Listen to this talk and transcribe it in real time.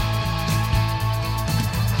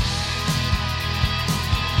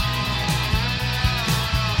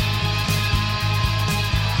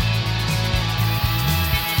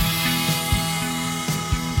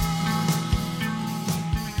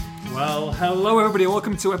Hello everybody,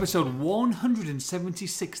 welcome to episode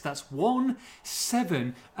 176. That's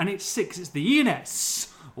 1-7 and it's 6. It's the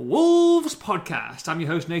ENS Wolves podcast. I'm your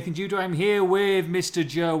host Nathan Judah. I'm here with Mr.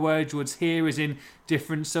 Joe Edgewords. Here is in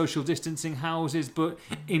different social distancing houses, but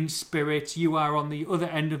in spirit. You are on the other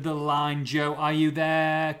end of the line. Joe, are you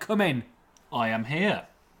there? Come in. I am here.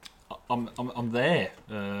 I'm there.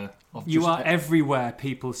 You are everywhere,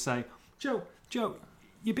 people say. Joe,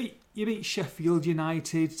 you beat Sheffield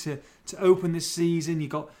United to open this season. You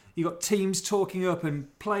got teams talking up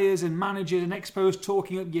and players and managers and expos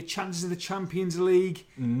talking up your chances of the Champions League.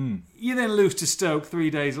 You then lose to Stoke 3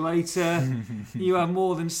 days later. You have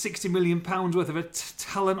more than £60 million worth of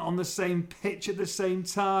talent on the same pitch at the same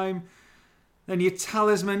time. Then your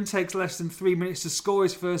talisman takes less than 3 minutes to score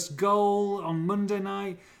his first goal on Monday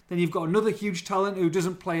night. Then you've got another huge talent who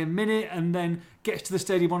doesn't play a minute and then gets to the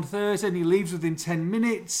stadium on Thursday and he leaves within 10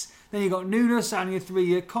 minutes. Then you've got Nuno signing a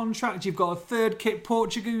 3-year contract. You've got a third kit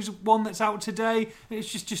Portuguese one that's out today.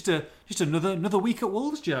 It's just another week at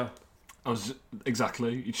Wolves, Joe.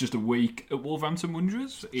 Exactly. It's just a week at Wolverhampton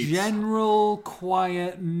Wanderers. General,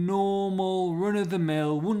 quiet, normal,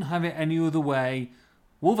 run-of-the-mill, wouldn't have it any other way.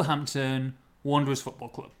 Wolverhampton Wanderers Football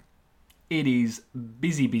Club. It is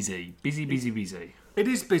busy. It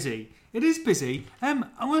is busy. I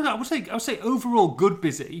would say overall good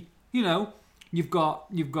busy. You know, you've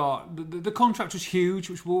got the contract was huge,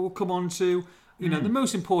 which we'll come on to. You know, the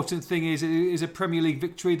most important thing is a Premier League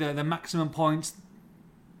victory, the maximum points,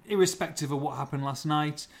 irrespective of what happened last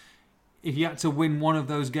night. If you had to win one of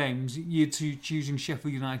those games, you're choosing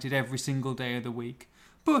Sheffield United every single day of the week.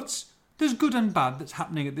 But there's good and bad that's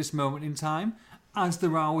happening at this moment in time, as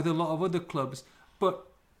there are with a lot of other clubs. But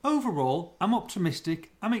overall, I'm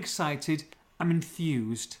optimistic, I'm excited, I'm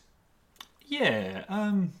enthused. Yeah,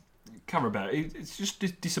 Carabao, it's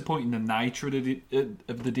just disappointing the nature of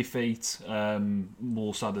the defeat,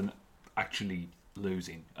 more so than actually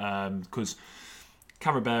losing. Because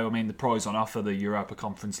Carabao, I mean, the prize on offer, the Europa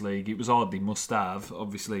Conference League, it was hardly must-have.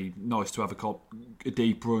 Obviously, nice to have a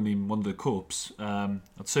deep run in one of the cups. I'd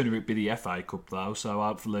sooner it be the FA Cup, though, so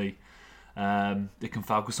hopefully they can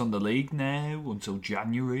focus on the league now until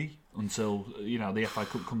January, until the FA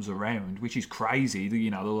Cup comes around, which is crazy.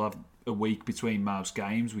 They'll have a week between most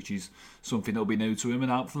games, which is something that'll be new to him,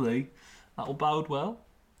 and hopefully that'll bode well.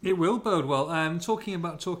 It will bode well. Talking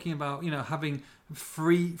about having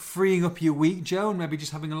freeing up your week, Joe, and maybe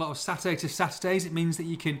just having a lot of Saturday to Saturdays. It means that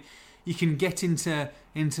you can get into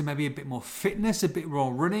maybe a bit more fitness, a bit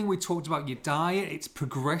more running. We talked about your diet. It's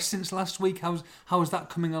progressed since last week. How's that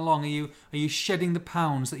coming along? Are you shedding the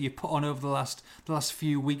pounds that you put on over the last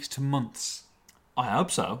few weeks to months? I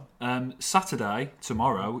hope so. Saturday,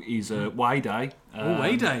 tomorrow, is Way Day.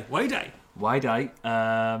 Way Day.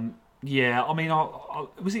 Yeah, I mean,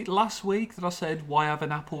 was it last week that I said, why have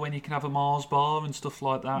an apple when you can have a Mars bar and stuff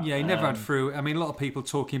like that? Yeah, you never had fruit. I mean, a lot of people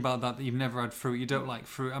talking about that you've never had fruit, you don't like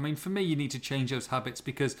fruit. I mean, for me, you need to change those habits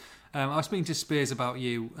because I was speaking to Spears about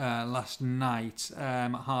you last night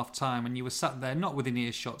at half-time and you were sat there, not within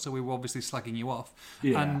earshot, so we were obviously slagging you off.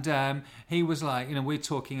 Yeah. And he was like, we're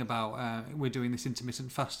talking about, we're doing this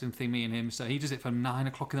intermittent fasting thing, me and him, so he does it from 9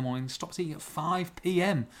 o'clock in the morning, stops eating at 5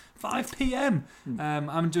 p.m. 5 p.m.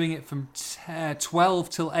 I'm doing it from 12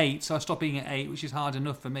 till 8, so I stop eating at 8, which is hard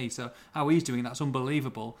enough for me. So how he's doing that's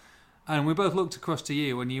unbelievable. And we both looked across to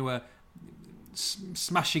you, and you were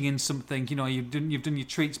smashing in something. You've done your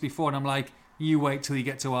treats before, and I'm like, you wait till you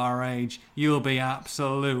get to our age, you'll be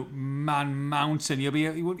absolute man mountain.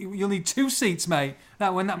 You'll need 2 seats, mate.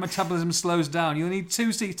 When that metabolism slows down, you'll need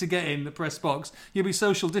 2 seats to get in the press box. You'll be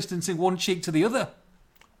social distancing one cheek to the other.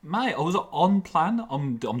 Mate, I was on plan.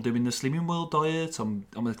 I'm doing the Slimming World diet. I'm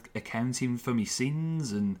accounting for my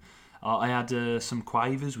sins, and I had some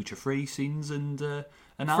quavers, which are free sins, and an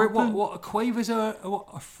Alpen. What quavers are?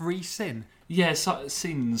 A free sin? Yeah,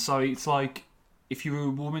 sins. So it's like if you're a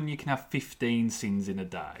woman, you can have 15 sins in a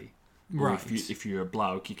day. Right. If you're a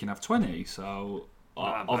bloke, you can have 20. So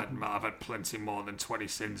I've had plenty more than 20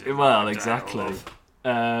 sins. Well, exactly.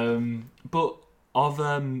 But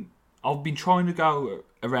I've been trying to go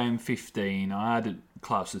around 15. I had it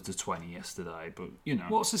closer to 20 yesterday, but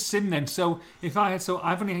What's a sin then? So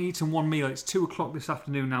I've only eaten one meal. It's 2 o'clock this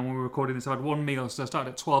afternoon now when we're recording this. I had one meal, so I started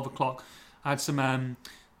at 12 o'clock. I had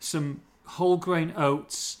some whole grain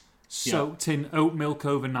oats soaked in oat milk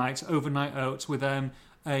overnight oats with a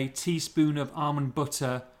teaspoon of almond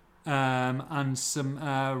butter and some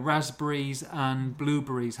raspberries and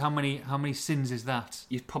blueberries. How many sins is that?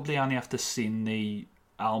 You'd probably only have to sin the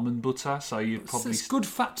almond butter, so you'd probably... It's good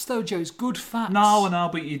fats though, Joe. It's good fats. No,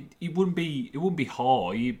 but it wouldn't be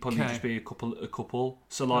high. It'd probably just be a couple.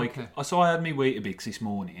 So so I had my Weetabix this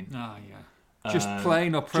morning. Oh yeah. Just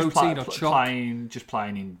plain or protein or chop? Just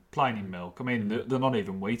plain in milk. I mean, they're not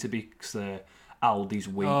even Weetabix. They're Aldi's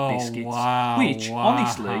wheat biscuits, which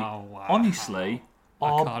honestly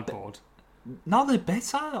are cardboard. No, they're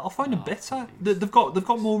better. I find them better. They've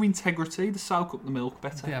got more integrity. They soak up the milk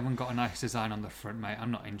better. They haven't got a nice design on the front, mate. I'm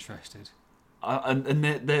not interested. And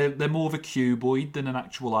they're more of a cuboid than an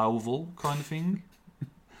actual oval kind of thing.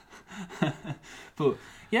 But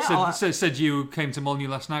yeah, so said you came to Molyneux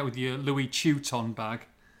last night with your Louis Vuitton bag.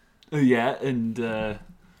 Yeah, and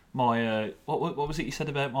my what was it you said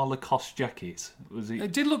about my Lacoste jacket?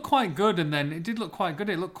 It did look quite good, and then it did look quite good.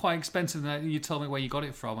 It looked quite expensive, and you told me where you got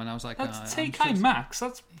it from, and I was like, "That's TK Maxx.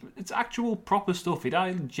 It's actual proper stuff. It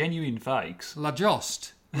ain't genuine fakes." La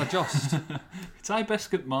Jost. It's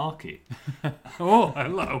Ibescott Market. Oh,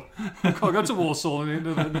 hello. I've got to go to Warsaw in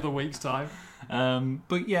another week's time.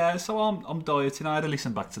 But yeah, so I'm dieting. I had to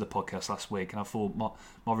listen back to the podcast last week, and I thought my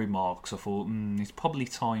remarks. I thought it's probably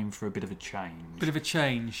time for a bit of a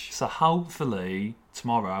change. So hopefully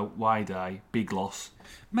tomorrow, Y Day, big loss.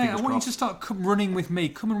 Mate, I want you to start running with me.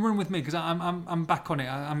 Come and run with me because I'm back on it.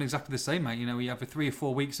 I'm exactly the same, mate. You know, we have 3 or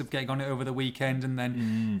 4 weeks of getting on it over the weekend, and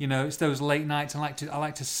then you know it's those late nights. I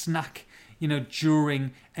like to snack. You know,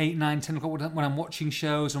 during 8, 9, 10 o'clock when I'm watching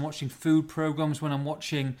shows and watching food programs, when I'm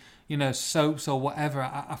watching soaps or whatever,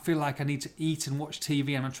 I feel like I need to eat and watch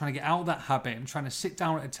TV, and I'm trying to get out of that habit. I'm trying to sit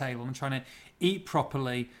down at a table. I'm trying to eat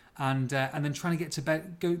properly, and then trying to get to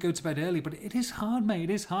bed, go to bed early. But it is hard, mate.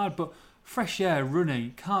 It is hard, but fresh air,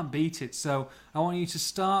 running, can't beat it. So I want you to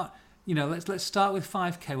start. Let's start with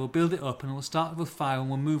 5k. We'll build it up, and we'll start with 5, and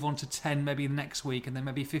we'll move on to 10 maybe next week, and then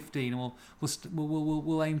maybe 15, and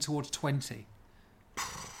we'll aim towards 20.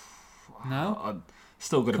 No, I've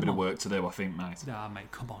still got a bit of work to do, I think, mate. Ah,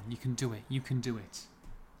 mate, come on, you can do it. You can do it.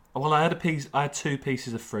 Well, I had 2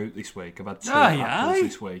 pieces of fruit this week. I've had 2 apples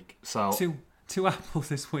this week. So 2 apples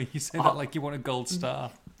this week. You say that like you want a gold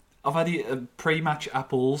star. I've had pre-match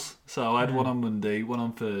apples, so I had one on Monday, one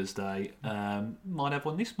on Thursday. Might have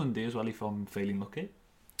one this Monday as well if I'm feeling lucky.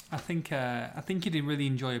 I think you did really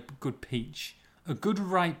enjoy a good peach. A good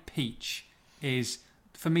ripe peach is,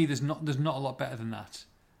 for me, there's not a lot better than that.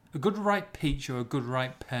 A good ripe peach or a good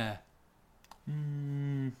ripe pear.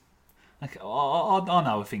 I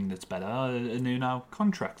know a thing that's better. A Nuno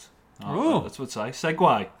contract. That's what I'd say.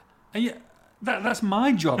 Segue. Yeah. That's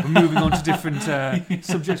my job. Moving on to different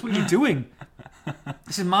subjects. What are you doing?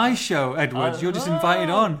 This is my show, Edward. You're just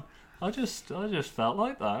invited on. I just felt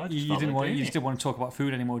like that. You didn't want to talk about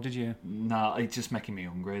food anymore, did you? No, it's just making me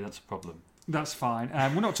hungry. That's a problem. That's fine.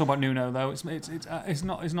 We're not talking about Nuno though. It's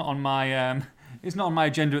not on my it's not on my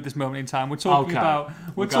agenda at this moment in time. We're talking about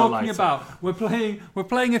we're playing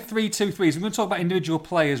a 3-2-3. So we're going to talk about individual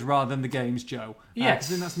players rather than the games, Joe. Yes, I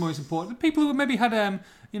think that's most important. The people who maybe had a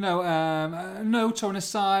note or an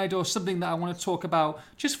aside or something that I want to talk about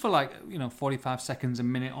just for 45 seconds, a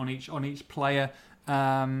minute on each player. So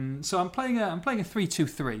I'm playing a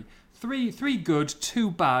 3-2-3. Three good,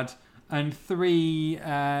 2 bad, and 3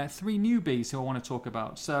 newbies who I want to talk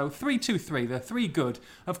about. So 3-2-3, the 3 good.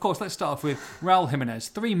 Of course, let's start off with Raul Jimenez.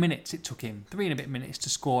 3 minutes it took him, 3 and a bit minutes to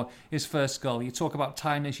score his first goal. You talk about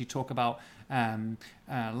tiredness, you talk about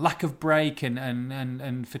lack of break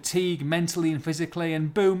and fatigue mentally and physically,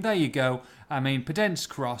 and boom, there you go. I mean, Pedence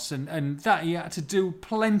cross, and that he had to do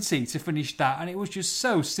plenty to finish that, and it was just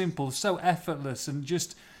so simple, so effortless, and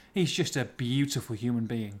he's just a beautiful human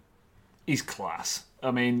being. He's class.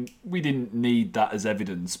 I mean, we didn't need that as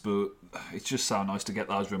evidence, but it's just so nice to get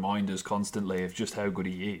those reminders constantly of just how good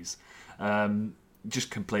he is.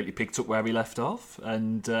 Just completely picked up where he left off,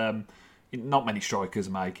 and not many strikers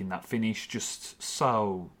are making that finish. Just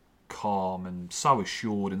so calm and so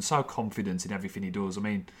assured and so confident in everything he does. I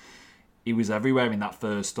mean, he was everywhere in that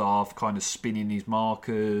first half, kind of spinning his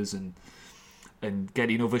markers and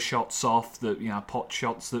getting other shots off, that pot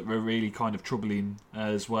shots that were really kind of troubling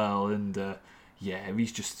as well. And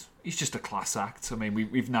he's just a class act. I mean,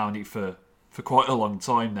 we've known it for quite a long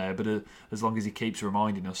time now, but as long as he keeps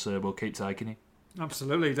reminding us, we'll keep taking it.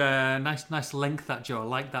 Absolutely, nice length that, Joe. I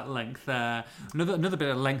like that length. Another bit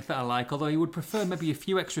of length that I like, although you would prefer maybe a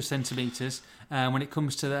few extra centimetres when it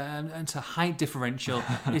comes to to height differential,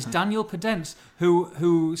 is Daniel Pedence,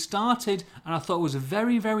 who started and I thought was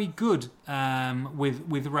very, very good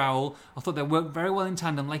with Raul. I thought they worked very well in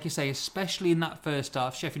tandem, like you say, especially in that first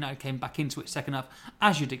half. Sheffield United came back into it second half,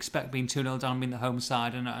 as you'd expect, being 2-0 down, being the home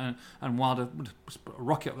side, and Wilder would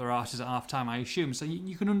rocket up their arses at half time, I assume. So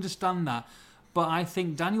you can understand that. but I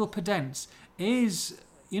think Daniel Podence is,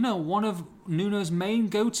 one of Nuno's main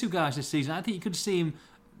go-to guys this season. I think you could see him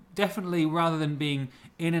definitely, rather than being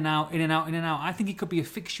in and out, I think he could be a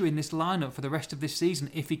fixture in this lineup for the rest of this season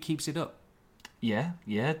if he keeps it up. Yeah,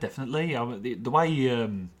 definitely. The way he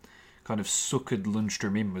kind of suckered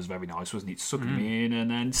Lundstrom in was very nice, wasn't it? Suckered him in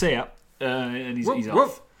and then see ya, and he's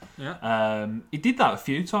off. Yeah. He did that a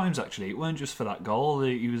few times actually. It weren't just for that goal.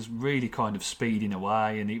 He was really kind of speeding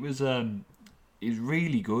away, and it was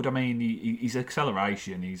really good. I mean, his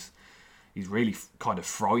acceleration, he's really kind of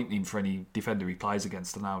frightening for any defender he plays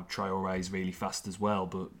against. And now Traoré is really fast as well,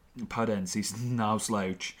 but Podence is no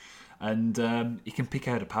slouch, and he can pick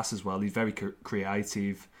out a pass as well. He's very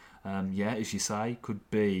creative. As you say, could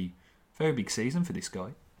be a very big season for this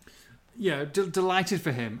guy. Yeah, delighted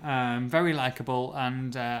for him. Very likeable,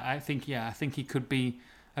 and I think he could be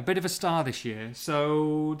a bit of a star this year.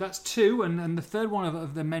 So that's two, and the third one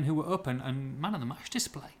of the men who were up and man of the match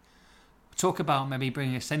display. Talk about maybe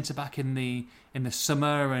bringing a centre back in the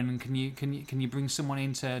summer, and can you bring someone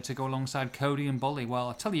in to go alongside Cody and Bolly? Well,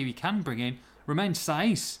 I tell you can bring in Romain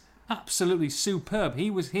Saiss. Absolutely superb. He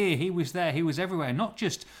was here, he was there, he was everywhere. Not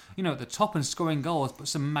just at the top and scoring goals, but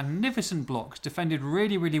some magnificent blocks. Defended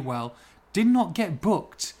really, really well. Did not get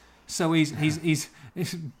booked, so he's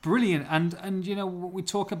brilliant. And we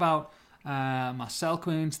talk about Marcel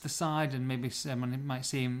coming into the side, and maybe someone might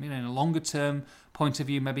see him in a longer term point of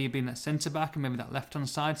view, maybe being that centre back and maybe that left hand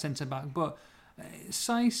side centre back. But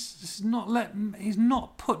Saiss he's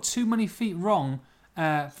not put too many feet wrong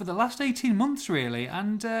for the last 18 months, really.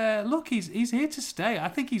 And look, he's here to stay. I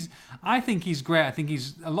think he's great. I think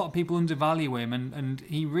a lot of people undervalue him, and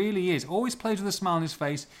he really is. Always plays with a smile on his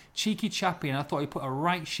face, cheeky chappy, and I thought he put a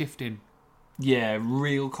right shift in. Yeah,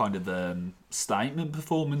 real kind of statement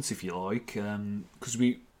performance, if you like, because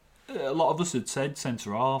a lot of us had said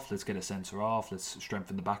centre half. Let's get a centre half. Let's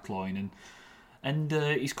strengthen the back line, and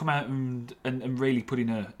he's come out and really put in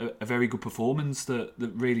a very good performance that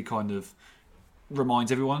really kind of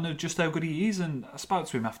reminds everyone of just how good he is. And I spoke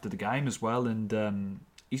to him after the game as well, and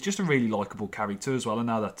he's just a really likeable character as well. And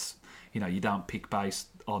now that's you don't pick based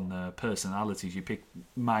on personalities, you pick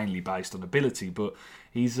mainly based on ability, but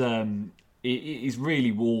he's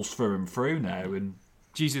really Wolves through and through now. And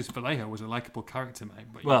Jesus Vallejo was a likeable character, mate.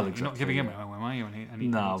 But exactly, you're not giving him away, are you?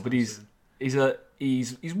 No, but he's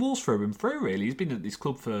Wolves through and through. Really, he's been at this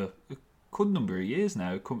club for a good number of years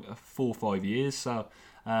now, 4 or 5 years. So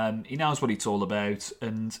he knows what it's all about,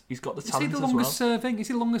 and he's got the talent as well. Is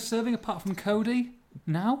he the longest serving apart from Cody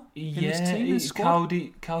now? Cody's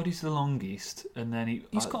the longest, and then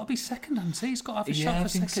he's got to be second, hasn't he? He's got to have a shot for I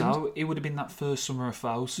think second. So it would have been that first summer of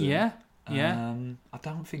Fowson. Yeah. I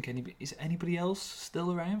don't think anybody else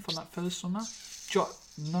still around from that first summer. Jota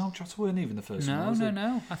weren't even the first summer.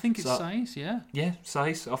 No. I think it's Saiss. Yeah,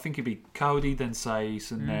 Saiss. I think it'd be Cody, then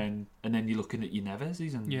Saiss, and then you're looking at your Neves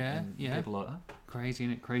and people like that. Crazy,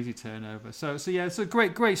 isn't it? Crazy turnover. So it's a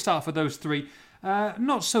great start for those three.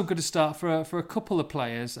 Not so good a start for a couple of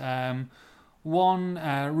players. One,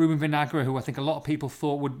 Ruben Vinagre, who I think a lot of people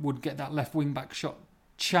thought would get that left wing back shot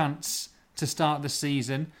chance to start the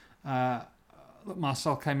season.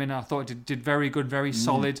 Marcel came in, I thought it did very good, very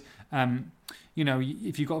solid.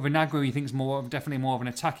 If you've got Vinagre, you think is definitely more of an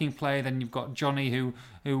attacking player. Then you've got Johnny, who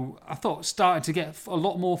I thought started to get a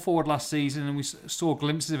lot more forward last season, and we saw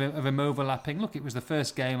glimpses of him overlapping. Look, it was the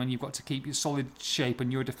first game, and you've got to keep your solid shape,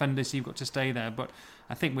 and you're a defender, so you've got to stay there. But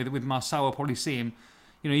I think with Marcel, we'll probably see him,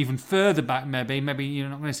 even further back. Maybe you're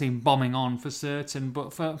not going to see him bombing on for certain.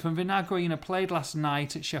 But for Vinagre, played last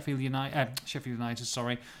night at Sheffield United,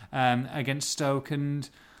 against Stoke, and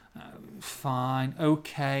fine,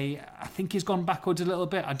 okay. I think he's gone backwards a little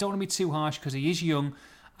bit. I don't want to be too harsh because he is young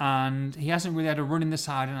and he hasn't really had a run in the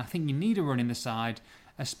side, and I think you need a run in the side,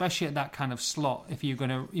 especially at that kind of slot, if you're going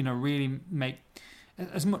to really make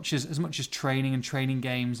as much as training and training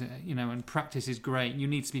games, and practice is great. You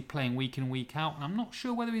need to be playing week in, week out, and I'm not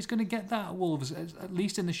sure whether he's going to get that at Wolves, at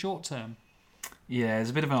least in the short term. Yeah, there's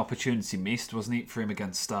a bit of an opportunity missed, wasn't it, for him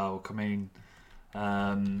against Stoke? I mean,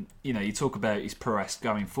 you talk about his prowess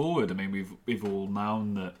going forward. I mean, we've all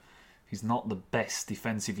known that he's not the best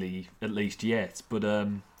defensively, at least yet, but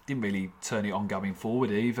didn't really turn it on going forward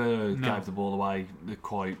either. No. Gave the ball away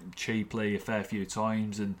quite cheaply a fair few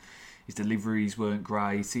times, and his deliveries weren't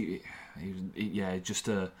great.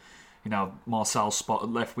 Marcel's spot at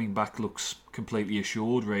left wing back looks completely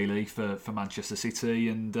assured, really, for Manchester City,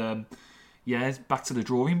 and back to the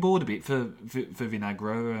drawing board a bit for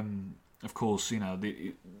Vinagre. Of course,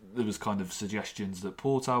 there was kind of suggestions that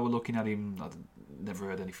Porto were looking at him. I never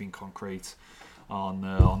heard anything concrete on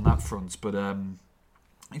that front, but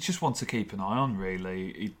it's just one to keep an eye on,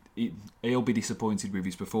 really. He'll be disappointed with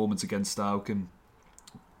his performance against Stoke, and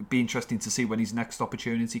it'd be interesting to see when his next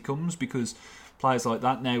opportunity comes, because players like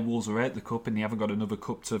that, now Wolves are out the cup and they haven't got another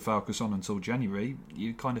cup to focus on until January,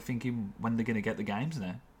 you're kind of thinking when they're going to get the games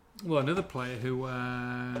now. Well, another player who we'll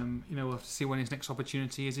have to see when his next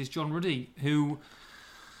opportunity is John Ruddy, who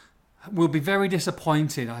will be very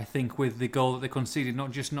disappointed, I think, with the goal that they conceded.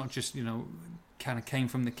 Not just kind of came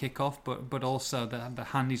from the kickoff, but also the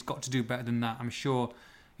hand. He's got to do better than that. I'm sure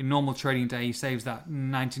in normal trading day he saves that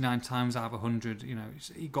 99 times out of 100.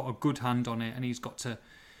 He got a good hand on it, and he's got to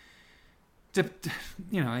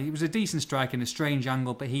he was a decent strike in a strange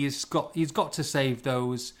angle, but he's got to save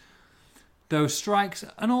those strikes.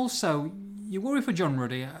 And also, you worry for John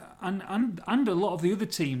Ruddy and a lot of the other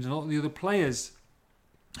teams and a lot of the other players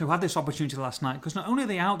who had this opportunity last night, because not only are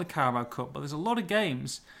they out the Carabao Cup, but there's a lot of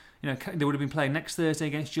games. They would have been playing next Thursday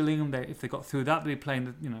against Gillingham. If they got through that, they'd be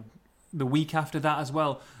playing the week after that as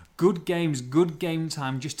well. Good games, good game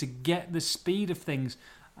time, just to get the speed of things.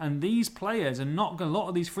 And these players are not going. A lot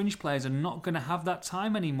of these fringe players are not going to have that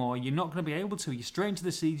time anymore. You're not going to be able to. You're straight into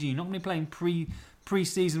the season. You're not going to be playing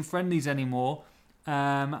pre-season friendlies anymore.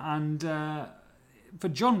 For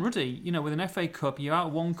John Ruddy, with an FA Cup, you're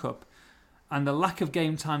out one cup, and the lack of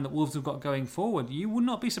game time that Wolves have got going forward, you would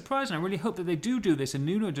not be surprised, and I really hope that they do this, and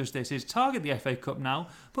Nuno does this, is target the FA Cup now,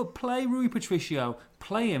 but play Rui Patricio,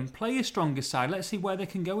 play him, play your strongest side, let's see where they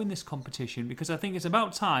can go in this competition, because I think it's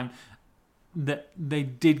about time that they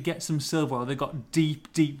did get some silverware. They got deep.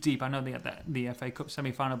 I know they had the FA Cup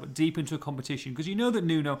semi-final, but deep into a competition, because you know that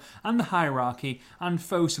Nuno and the hierarchy and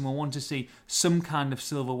Fosun will want to see some kind of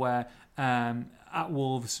silverware at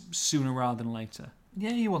Wolves sooner rather than later.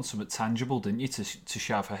 Yeah, you want something tangible, didn't you, to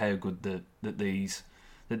show for how good that these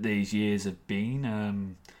years have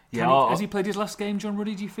been. Has he played his last game, John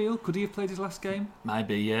Ruddy? Do you feel? Could he have played his last game?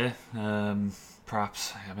 Maybe, yeah.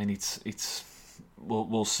 Perhaps. I mean, it's.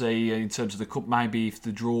 We'll see in terms of the cup. Maybe if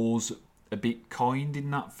the draw's a bit kind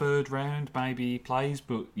in that third round, maybe he plays.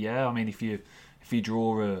 But yeah, I mean, if you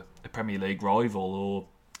draw a Premier League rival or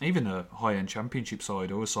even a high-end Championship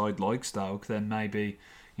side or a side like Stoke, then maybe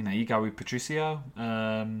you go with Patricio.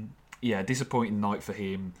 Disappointing night for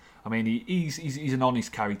him. I mean, he's an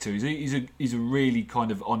honest character. He's a really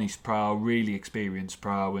kind of honest pro, really experienced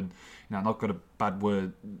pro, and not got a bad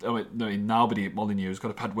word. Nobody at Molineux has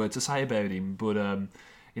got a bad word to say about him. But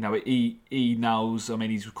he knows. I mean,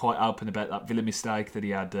 he's quite open about that Villa mistake that he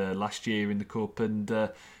had last year in the cup, and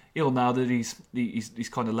he'll know that he's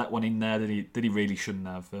kind of let one in there that he really shouldn't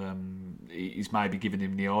have. He's maybe given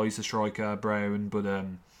him the eyes, the striker Brown, but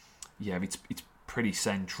it's pretty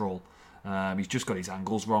central. He's just got his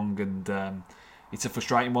angles wrong, and it's a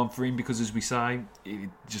frustrating one for him because, as we say, he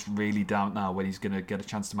just really don't know when he's going to get a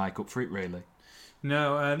chance to make up for it, really.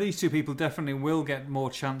 No, these two people definitely will get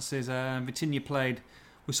more chances. Vitinha played,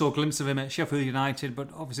 we saw a glimpse of him at Sheffield United, but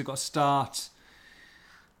obviously got a start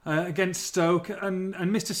against Stoke, and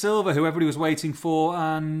Mr. Silva, who everybody was waiting for,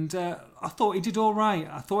 and I thought he did all right.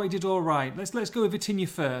 Let's go with Vitinha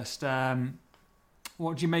first.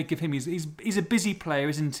 What do you make of him? He's a busy player,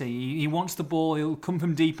 isn't he? He wants the ball. He'll come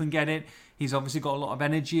from deep and get it. He's obviously got a lot of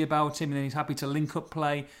energy about him, and then he's happy to link up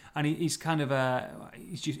play. And he's kind of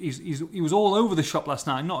he was all over the shop last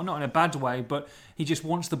night. Not in a bad way, but he just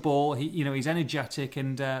wants the ball. He's energetic,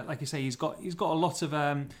 and like I say, he's got a lot of.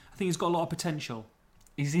 I think he's got a lot of potential.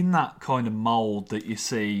 He's in that kind of mould that you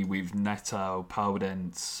see with Neto,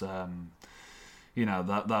 Podence,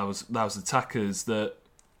 those attackers that.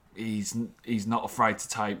 He's not afraid to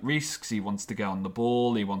take risks. He wants to get on the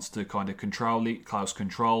ball. He wants to kind of control it, close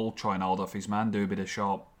control, try and hold off his man, do a bit of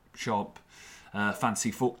sharp,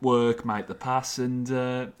 fancy footwork, make the pass, and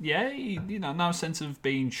no sense of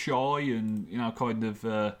being shy and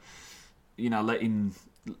letting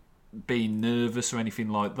being nervous or anything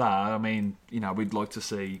like that. I mean, we'd like to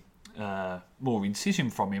see more incision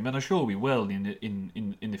from him, and I'm sure we will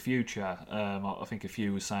in the future. I think a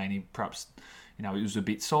few were saying he perhaps. It was a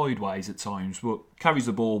bit sideways at times, but carries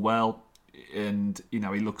the ball well, and he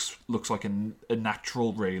looks like a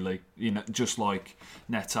natural, really. Just like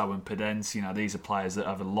Neto and Podence. These are players that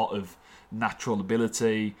have a lot of natural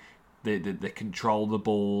ability. They control the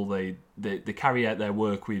ball. They carry out their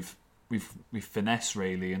work with finesse,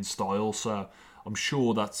 really, and style. So I'm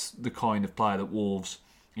sure that's the kind of player that Wolves,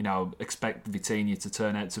 expect Vitinha to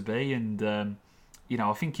turn out to be. And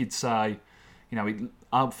I think you'd say,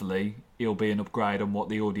 hopefully he'll be an upgrade on what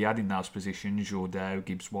they already had in those positions, Jordan,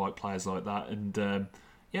 Gibbs White, players like that. And I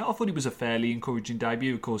thought it was a fairly encouraging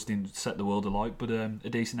debut. Of course, didn't set the world alight, but a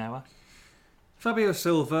decent hour. Fabio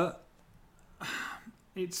Silva,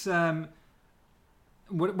 it's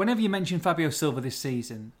whenever you mention Fabio Silva this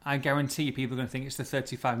season, I guarantee you people are going to think it's the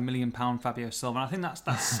 £35 million Fabio Silva. And I think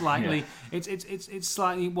that's slightly it's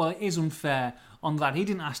slightly, well, it is unfair on that. He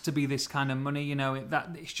didn't ask to be this kind of money, you know.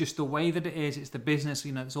 That it's just the way that it is. It's the business,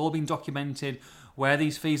 you know. It's all been documented where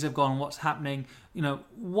these fees have gone, what's happening. You know,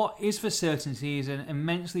 what is for certainty is an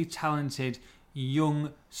immensely talented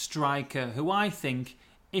young striker who I think,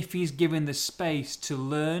 if he's given the space to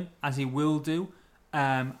learn, as he will do,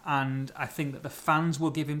 and I think that the fans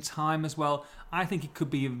will give him time as well, I think he could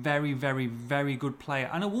be a very, very, very good player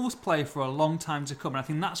and a Wolves player for a long time to come. And I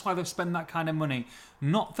think that's why they've spent that kind of money.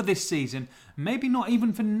 Not for this season, maybe not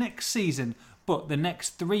even for next season, but the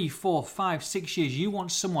next 3, 4, 5, 6 years. You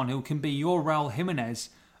want someone who can be your Raul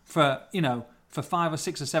Jimenez for 5 or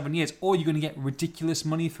 6 or 7 years, or you're going to get ridiculous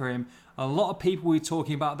money for him. A lot of people were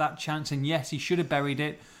talking about that chance, and yes, he should have buried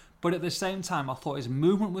it. But at the same time, I thought his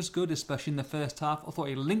movement was good, especially in the first half. I thought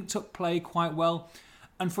he linked up play quite well.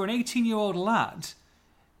 And for an 18-year-old lad,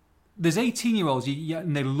 there's 18-year-olds,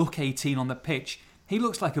 and they look 18 on the pitch. He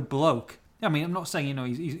looks like a bloke. I mean, I'm not saying, you know,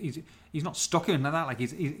 he's not stocky like that. Like,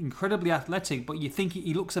 he's incredibly athletic, but you think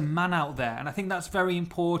he looks a man out there. And I think that's very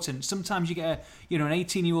important. Sometimes you get an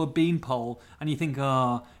 18-year-old beanpole, and you think,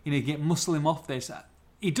 you get muscle him off this.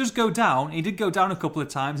 He does go down. He did go down a couple of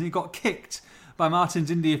times, and he got kicked by Martins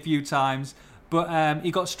Indi a few times, but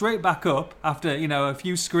he got straight back up after a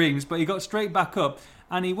few screams. But he got straight back up,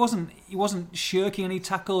 and he wasn't shirking any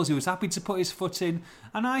tackles. He was happy to put his foot in,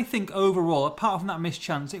 and I think overall, apart from that missed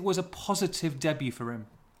chance, it was a positive debut for him.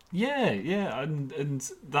 Yeah,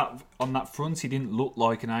 and that on that front, he didn't look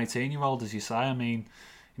like an 18-year-old, as you say. I mean,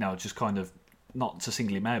 just kind of, not to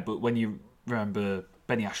single him out, but when you remember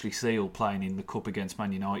Benny Ashley Seal playing in the Cup against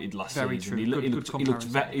Man United last very season. True.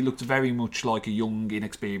 He looked very much like a young,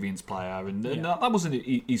 inexperienced player, and that wasn't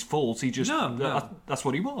his fault. He just that's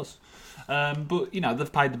what he was. But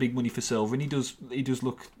they've paid the big money for Silva, and he does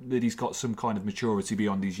look that he's got some kind of maturity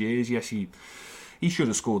beyond his years. Yes, he should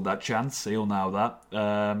have scored that chance. He'll know that.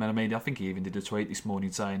 And I mean, I think he even did a tweet this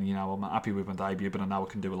morning saying, I'm happy with my debut, but I know I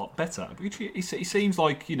can do a lot better. He seems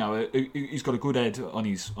like he's got a good head on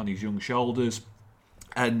his young shoulders.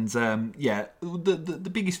 And the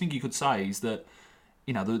biggest thing you could say is that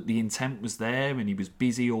the intent was there, and he was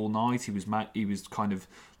busy all night. He was kind of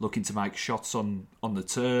looking to make shots on the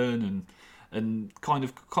turn and kind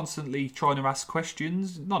of constantly trying to ask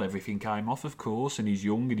questions. Not everything came off, of course, and he's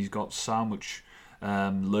young and he's got so much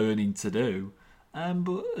learning to do.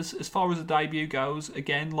 But as far as the debut goes,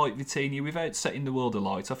 again, like Vitinha, without setting the world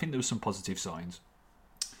alight, I think there were some positive signs.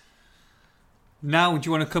 Now, do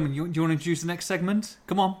you want to come and do you want to introduce the next segment?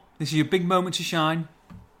 Come on, this is your big moment to shine.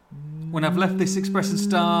 When I've left this Express and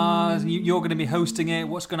Stars, you're going to be hosting it.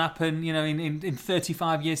 What's going to happen, in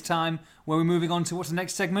 35 years' time? Where we're moving on to what's the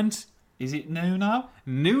next segment? Is it Nuno?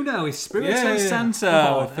 Nuno is Spirito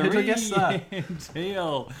Santo. Who did I guess that?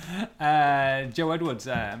 Deal. Joe Edwards,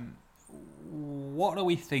 what are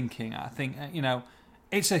we thinking? I think,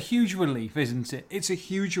 it's a huge relief, isn't it? It's a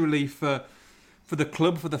huge relief for the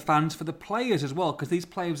club, for the fans, for the players as well, because these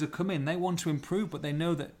players have come in, they want to improve, but they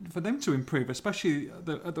know that for them to improve, especially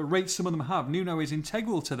at the rate some of them have, Nuno is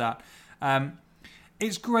integral to that.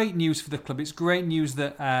 It's great news for the club. It's great news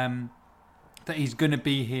that he's going to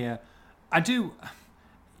be here.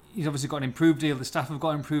 He's obviously got an improved deal. The staff have got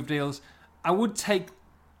improved deals. I would take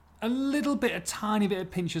a tiny bit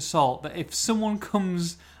of pinch of salt that if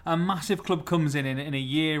a massive club comes in a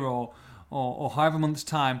year or however months'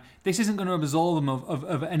 time, this isn't going to absolve them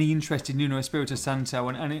of any interest in Nuno Espirito Santo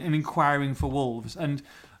and inquiring for Wolves. And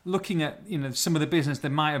looking at some of the business they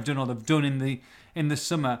might have done or they've done in the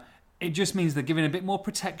summer, it just means they're giving a bit more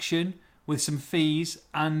protection with some fees.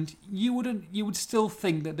 And you would still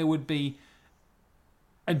think that there would be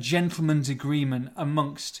a gentleman's agreement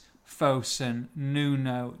amongst Fosun,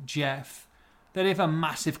 Nuno, Jeff, that if a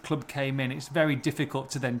massive club came in, it's very difficult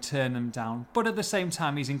to then turn them down. But at the same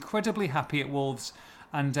time, he's incredibly happy at Wolves,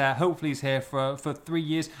 and hopefully he's here for 3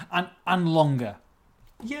 years and longer.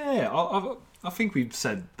 Yeah, I think we've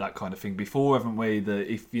said that kind of thing before, haven't we? That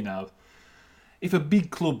if a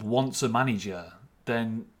big club wants a manager,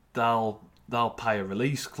 then they'll pay a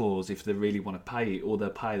release clause if they really want to pay it, or they'll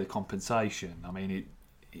pay the compensation. I mean,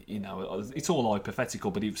 it's all hypothetical,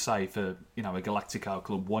 but if say if a Galactico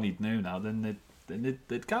club wanted Nuno, then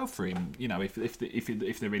they'd go for him.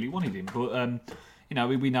 If they really wanted him. But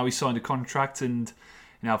we know he signed a contract, and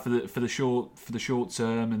for the short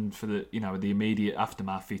term and for the the immediate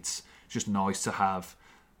aftermath, it's just nice to have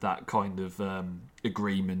that kind of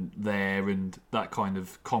agreement there and that kind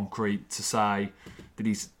of concrete to say that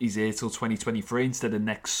he's here till 2023 instead of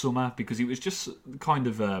next summer, because it was just kind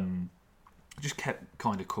of just kept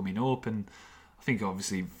kind of coming up, and I think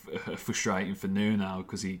obviously frustrating for Nuno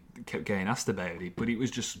because he kept getting asked about it. But it was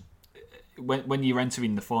just when you're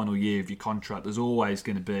entering the final year of your contract, there's always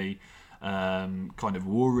going to be kind of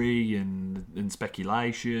worry and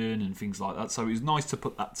speculation and things like that. So it was nice to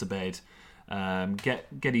put that to bed,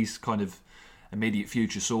 get his kind of immediate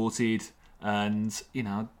future sorted, and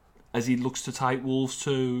as he looks to take Wolves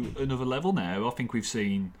to another level now, I think we've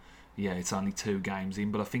seen. Yeah, it's only 2 games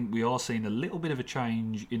in, but I think we are seeing a little bit of a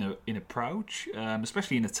change in approach,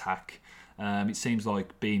 especially in attack. It seems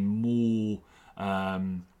like being more,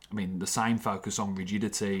 the same focus on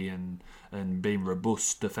rigidity and being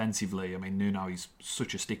robust defensively. I mean, Nuno is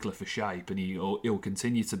such a stickler for shape, and he'll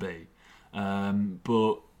continue to be.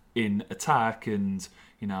 But in attack and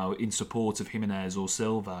in support of Jimenez or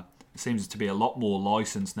Silva, it seems to be a lot more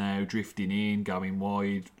licensed now, drifting in, going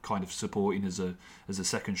wide, kind of supporting as a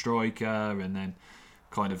second striker, and then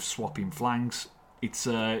kind of swapping flanks. It's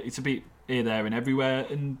a bit here, there, and everywhere,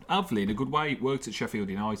 and hopefully in a good way. It worked at Sheffield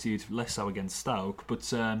United, less so against Stoke, but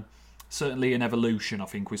certainly an evolution I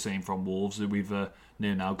think we're seeing from Wolves with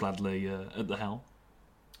Nuno gladly at the helm.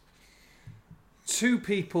 2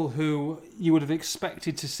 people who you would have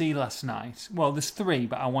expected to see last night. Well, there's 3,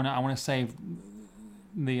 but I want to save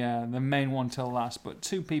the main one till last. But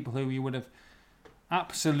 2 people who you would have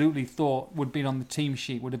absolutely thought would be on the team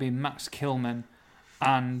sheet would have been Max Kilman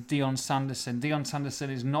and Dion Sanderson. Dion Sanderson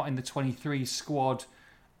is not in the 23 squad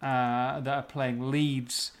that are playing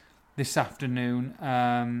Leeds this afternoon.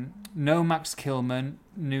 No Max Kilman.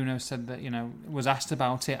 Nuno said that was asked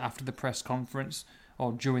about it after the press conference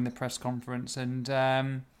or during the press conference. And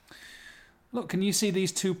look, can you see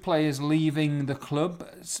these 2 players leaving the club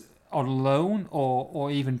on loan or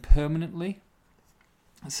even permanently?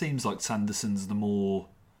 It seems like Sanderson's the more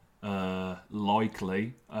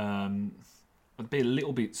likely. I'd be a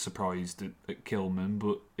little bit surprised at Kilman,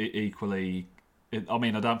 but equally, I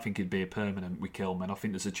don't think it'd be a permanent with Kilman. I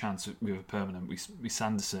think there's a chance with a permanent with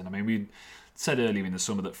Sanderson. I mean, we said earlier in the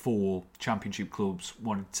summer that 4 Championship clubs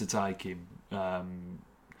wanted to take him: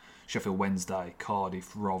 Sheffield Wednesday,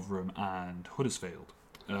 Cardiff, Rotherham, and Huddersfield.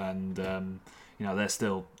 And they're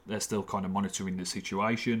still kind of monitoring the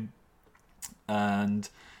situation, and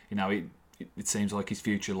it seems like his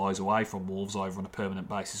future lies away from Wolves, either on a permanent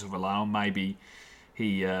basis or a loan. Maybe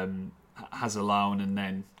he has a loan and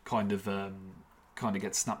then kind of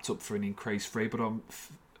gets snapped up for an increased fee. But I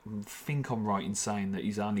think I'm right in saying that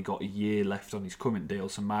he's only got a year left on his current deal,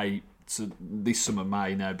 so this summer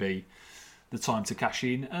may now be the time to cash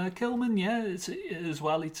in. Kilman, it's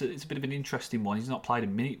a bit of an interesting one. He's not played a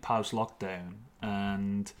minute post lockdown,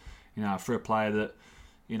 and for a player that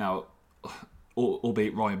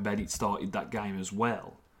albeit Ryan Bennett started that game as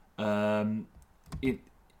well.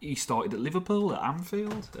 He started at Liverpool, at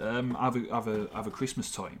Anfield, over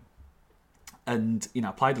Christmas time, and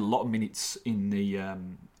played a lot of minutes in the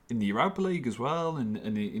Europa League as well, and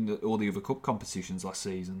in all the other cup competitions last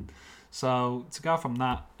season. So to go from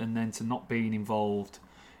that and then to not being involved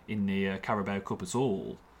in the Carabao Cup at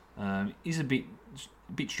all is a bit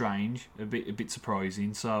strange, a bit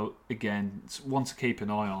surprising. So again, it's one to keep an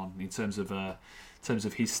eye on in terms of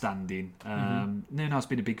his standing. Nuno's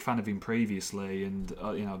been a big fan of him previously, and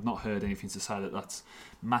I've not heard anything to say that that's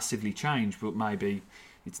massively changed. But maybe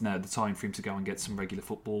it's now the time for him to go and get some regular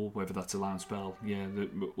football. Whether that's a loan spell,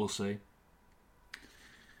 we'll see.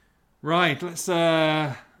 Right, let's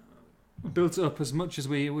build it up as much as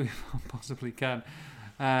we possibly can.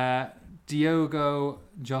 Diogo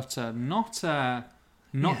Jota,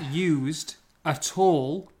 not used at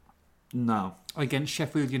all. No. Against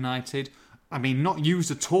Sheffield United. I mean, not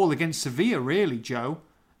used at all against Sevilla, really, Joe.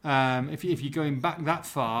 If you're going back that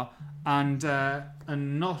far, and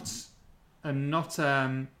not in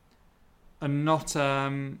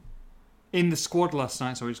the squad last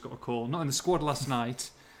night. Sorry, I just got a call. Not in the squad last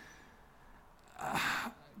night.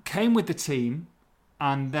 Came with the team,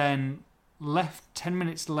 and then left 10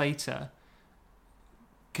 minutes later.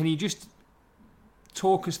 Can you just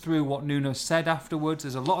talk us through what Nuno said afterwards?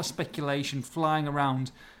 There's a lot of speculation flying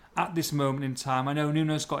around at this moment in time. I know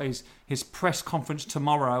Nuno's got his press conference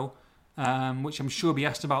tomorrow, which I'm sure will be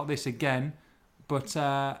asked about this again. But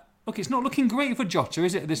look, it's not looking great for Jota,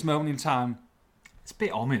 is it, at this moment in time? It's a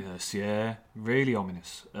bit ominous, yeah. Really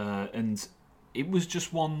ominous. And it was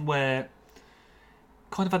just one where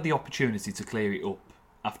kind of had the opportunity to clear it up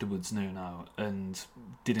afterwards, Nuno, and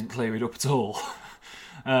didn't clear it up at all.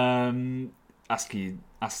 Asked if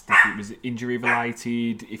it was injury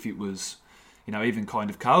related, if it was, even kind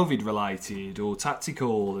of COVID related or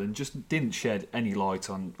tactical, and just didn't shed any light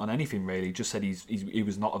on anything really. Just said he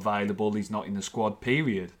was not available, he's not in the squad,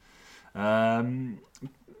 period. It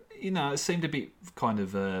seemed a bit kind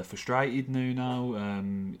of frustrated, Nuno.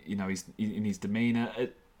 In his demeanour,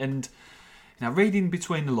 and reading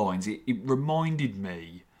between the lines, it reminded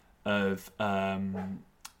me of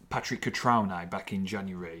Patrick Cutrone back in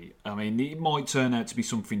January. I mean, it might turn out to be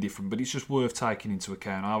something different, but it's just worth taking into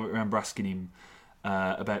account. I remember asking him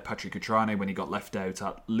about Patrick Cutrone when he got left out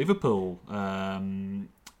at Liverpool, and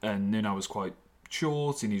Nuno was quite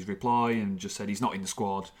short in his reply and just said he's not in the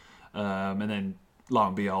squad. And then, lo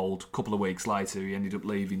and behold, a couple of weeks later, he ended up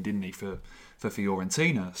leaving, didn't he, for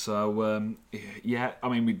Fiorentina. So, we're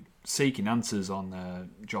seeking answers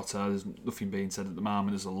on Jota. There's nothing being said at the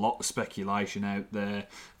moment. There's a lot of speculation out there.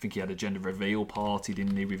 I think he had a gender reveal party,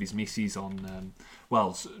 didn't he, with his missus on...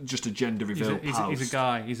 just a gender reveal post.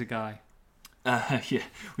 He's a guy.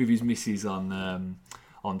 With his missus on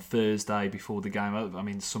Thursday before the game. I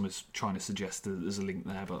mean, some is trying to suggest that there's a link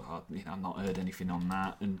there, but I've not heard anything on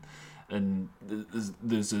that. And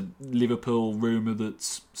there's a Liverpool rumour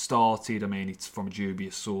that's started. I mean, it's from a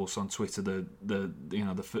dubious source on Twitter.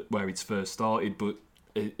 Where it's first started, but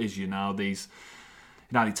as you know, these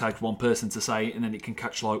it only takes one person to say it, and then it can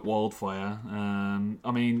catch like wildfire.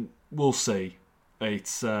 We'll see.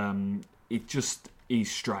 It just is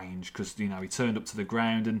strange because he turned up to the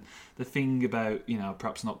ground, and the thing about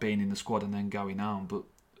perhaps not being in the squad and then going on, but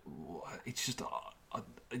it's just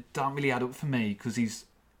it don't really add up for me because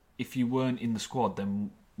if you weren't in the squad,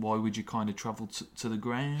 then why would you kind of travel to the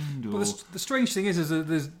ground? Or... Well, the strange thing is that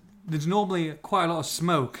there's normally quite a lot of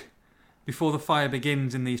smoke before the fire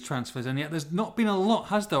begins in these transfers, and yet there's not been a lot,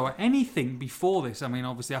 has there, or anything before this? I mean,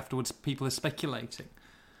 obviously afterwards people are speculating.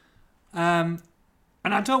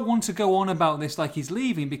 And I don't want to go on about this like he's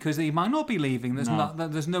leaving because he might not be leaving.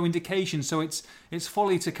 There's no indication, so it's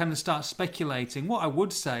folly to kind of start speculating. What I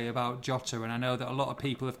would say about Jota, and I know that a lot of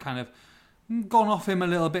people have kind of gone off him a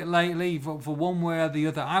little bit lately for one way or the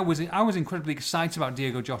other. I was incredibly excited about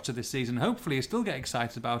Diogo Jota this season. Hopefully I still get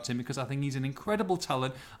excited about him because I think he's an incredible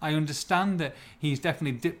talent. I understand that he's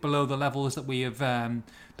definitely dipped below the levels that we have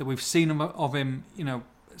that we've seen of him,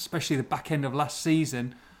 especially the back end of last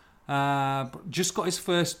season. Just got his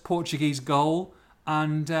first Portuguese goal,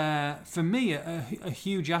 and for me a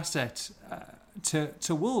huge asset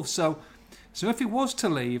to Wolves. So if he was to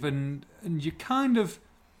leave, and you kind of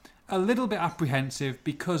a little bit apprehensive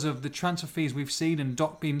because of the transfer fees we've seen and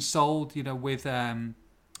Doc being sold, with to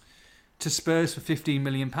Spurs for £15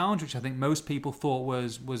 million, which I think most people thought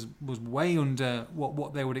was way under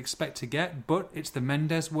what they would expect to get. But it's the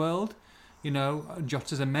Mendes world,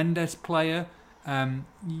 Jota's a Mendes player.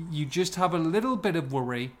 You just have a little bit of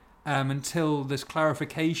worry until there's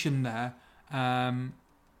clarification there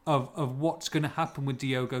of what's going to happen with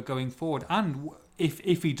Diogo going forward, and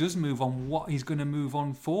if he does move on, what he's going to move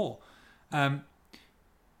on for.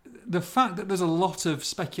 The fact that there's a lot of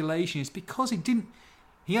speculation is because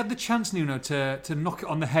he had the chance, Nuno, to knock it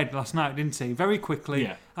on the head last night, didn't he? Very quickly,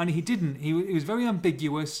 yeah. And he didn't. He was very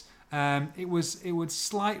ambiguous. It was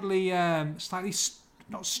slightly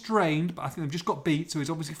not strained, but I think they've just got beat, so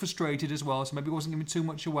he's obviously frustrated as well, so maybe he wasn't giving too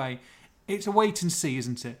much away. It's a wait and see,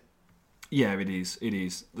 isn't it? Yeah, it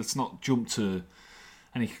is. Let's not jump to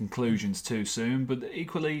any conclusions too soon, but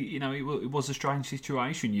equally, it was a strange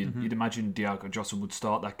situation. You'd imagine Diogo Jota would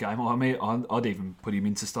start that game. I mean, I'd even put him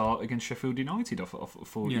in to start against Sheffield United,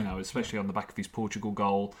 especially on the back of his Portugal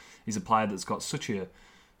goal. He's a player that's got such a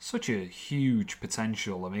huge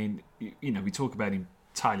potential. I mean, we talk about him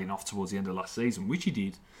tailing off towards the end of last season, which he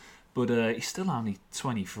did, but he's still only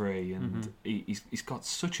 23, and he's got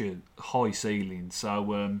such a high ceiling.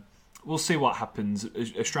 So we'll see what happens.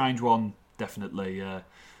 A strange one, definitely.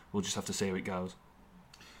 We'll just have to see how it goes.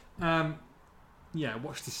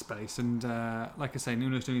 Watch this space, and like I say,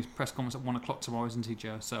 Nuno's doing his press conference at 1 o'clock tomorrow, isn't he,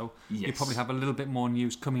 Joe? So yes. You'll probably have a little bit more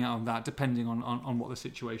news coming out of that, depending on what the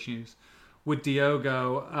situation is with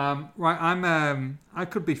Diogo. I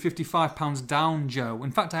could be £55 down, Joe.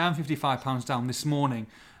 In fact, I am £55 down this morning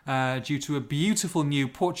due to a beautiful new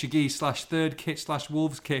Portuguese /third kit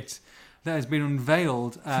 /Wolves kit that has been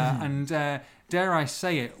unveiled, and dare I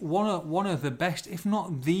say it, one of the best, if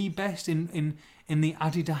not the best, in the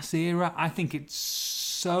Adidas era. I think it's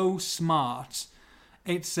so smart.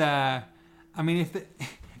 It's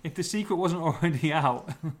if the secret wasn't already out,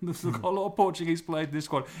 there's got a lot of Portuguese players in this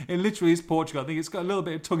squad. It literally is Portugal. I think it's got a little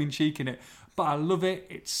bit of tongue-in-cheek in it. But I love it.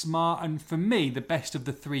 It's smart. And for me, the best of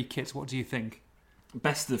the three kits. What do you think?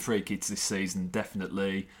 Best of the three kits this season,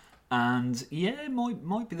 definitely. And yeah, it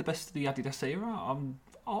might be the best of the Adidas era.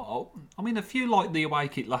 I feel like the away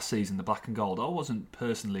kit last season, the black and gold. I wasn't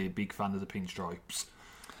personally a big fan of the pinstripes.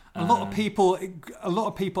 A lot of people,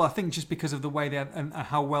 I think, just because of the way they had, and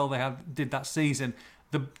how well they did that season,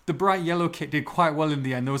 the bright yellow kit did quite well in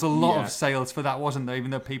the end. There was a lot of sales for that, wasn't there?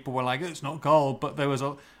 Even though people were like, "It's not gold," but there was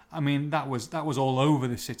that was all over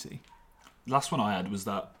the city. Last one I had was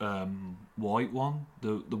that white one,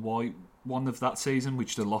 the white one of that season,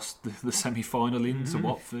 which they lost the semi-final in to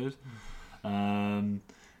Watford.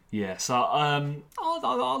 So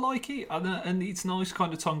I like it, and it's nice,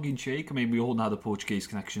 kind of tongue-in-cheek. I mean, we all know the Portuguese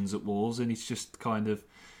connections at Wolves, and it's just kind of,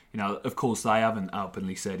 of course they haven't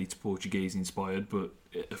openly said it's Portuguese-inspired, but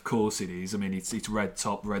of course it is. I mean, it's red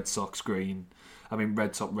top, red socks, green. I mean,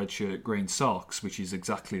 red top, red shirt, green socks, which is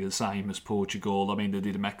exactly the same as Portugal. I mean, they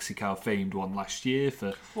did a Mexico-themed one last year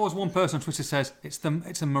for. Well, as one person on Twitter says, it's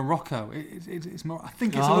a Morocco. It's more. I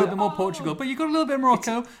think it's a little bit more Portugal, but you got a little bit of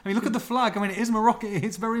Morocco. I mean, look at the flag. I mean, it is Moroccan.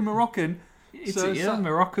 It's very Moroccan. It's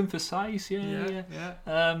Moroccan for size. Yeah.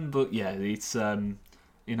 But yeah, it's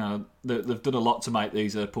they've done a lot to make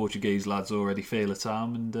these Portuguese lads already feel at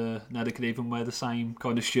home, and now they can even wear the same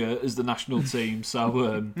kind of shirt as the national team.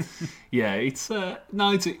 So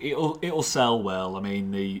it'll sell well. I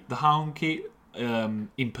mean, the home kit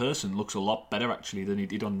in person looks a lot better actually than it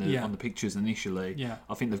did on the pictures initially. Yeah.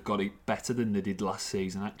 I think they've got it better than they did last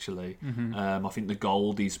season actually. I think the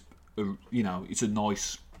gold is, it's a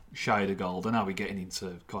nice shade of gold. I know we're getting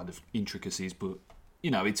into kind of intricacies, but.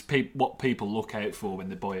 It's what people look out for when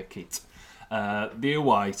they buy a kit. The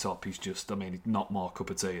away top is just, not my cup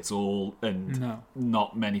of tea at all, and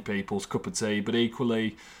not many people's cup of tea. But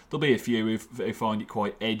equally, there'll be a few who find it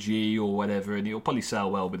quite edgy or whatever, and it'll probably sell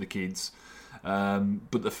well with the kids.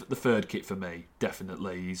 But the third kit for me,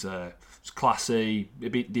 definitely, is it's classy, a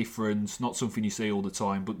bit different, not something you see all the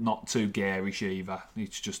time, but not too garish either.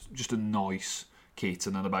 It's just a nice kit,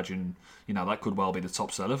 and I'd imagine, that could well be the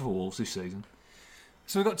top seller for Wolves this season.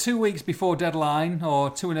 So we've got 2 weeks before deadline, or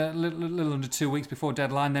little under 2 weeks before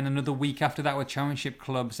deadline. Then another week after that with Championship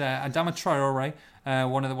clubs. Adama Traore,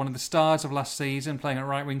 one of the stars of last season, playing at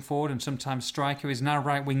right wing forward and sometimes striker, is now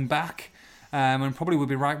right wing back, and probably will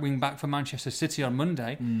be right wing back for Manchester City on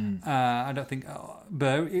Monday. I don't think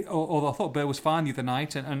Burr, although I thought Burr was fine the other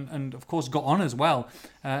night, and of course got on as well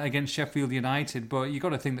against Sheffield United. But you've got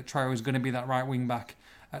to think that Traore is going to be that right wing back,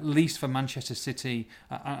 at least for Manchester City,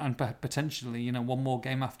 and potentially, one more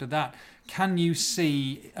game after that. Can you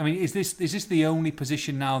see? I mean, is this the only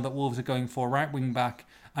position now that Wolves are going for, right wing back?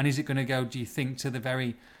 And is it going to go, do you think, to the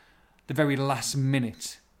very last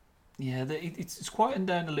minute? Yeah, it's quieting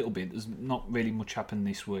down a little bit. There's not really much happened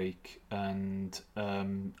this week, and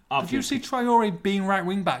do you see Traore being right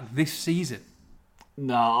wing back this season?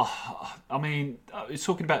 No, I mean, it's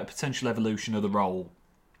talking about a potential evolution of the role.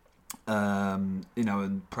 And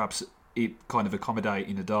perhaps it kind of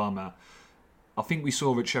accommodating Adama. I think we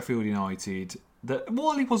saw at Sheffield United that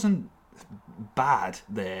while he wasn't bad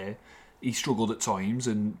there, he struggled at times,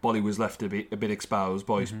 and Bolly was left a bit exposed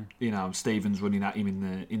by Stevens running at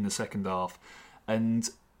him in the second half. And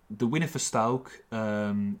the winner for Stoke,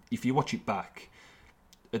 if you watch it back,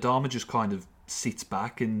 Adama just kind of sits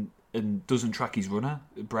back and doesn't track his runner,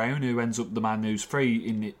 Brown, who ends up the man who's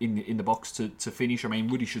free in the box to finish. I mean,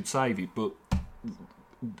 Woody should save it, but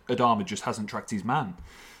Adama just hasn't tracked his man.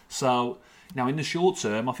 So now in the short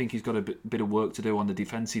term, I think he's got a bit of work to do on the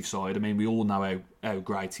defensive side. I mean, we all know how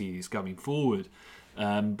great he is going forward,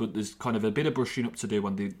 but there's kind of a bit of brushing up to do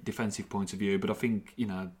on the defensive point of view. But I think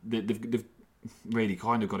they've really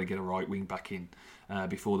kind of got to get a right wing back in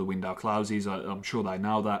before the window closes. I'm sure they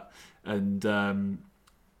know that, and.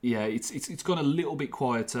 It's gone a little bit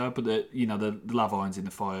quieter, but the lav iron's in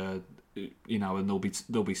the fire, and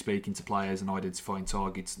they'll be speaking to players and identifying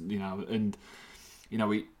targets, and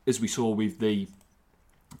as we saw with the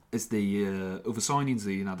other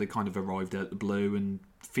signings, they kind of arrived out the blue, and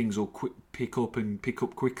things will pick up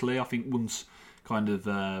quickly. I think once kind of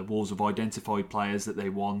Wolves have identified players that they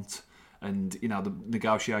want, and the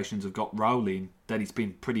negotiations have got rolling, then it's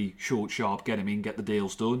been pretty short, sharp, get them in, get the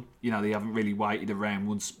deals done. They haven't really waited around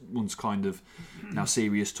once kind of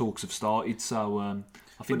serious talks have started. So I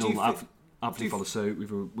think they'll hopefully follow suit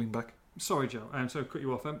with a wing back. Sorry, Joe, I'm sorry to cut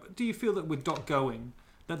you off. Do you feel that with Doc going,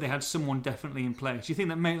 that they had someone definitely in place? Do you think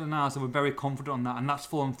that Maitland-Niles were very confident on that, and that's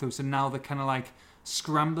fallen through, so now they're kind of like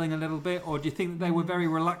scrambling a little bit? Or do you think that they were very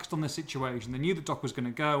relaxed on the situation? They knew that Doc was going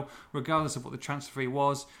to go, regardless of what the transfer fee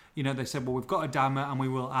was. They said, well, we've got Adama, and we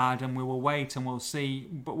will add, and we will wait, and we'll see.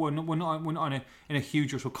 But we're not in a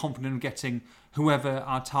huge rush. We're confident of getting whoever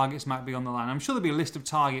our targets might be on the line. I'm sure there'll be a list of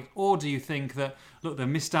targets. Or do you think that, look, they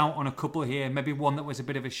missed out on a couple here, maybe one that was a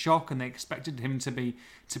bit of a shock, and they expected him to be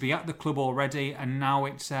at the club already, and now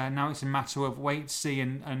it's a matter of wait, see,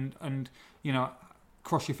 and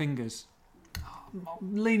cross your fingers?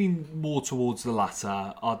 I'm leaning more towards the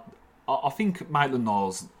latter. I think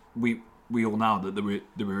Maitland-Niles, we all know that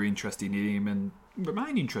they were interested in him and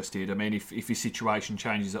remain interested. I mean, if his situation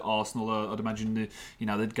changes at Arsenal, I'd imagine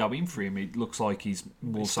they'd go in for him. It looks like he's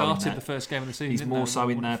more started the first game of the season. He's more so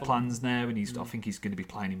in their plans now, and I think he's going to be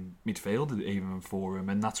playing in midfield even for him,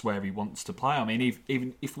 and that's where he wants to play. I mean,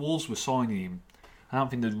 even if Wolves were signing him, I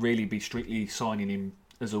don't think they'd really be strictly signing him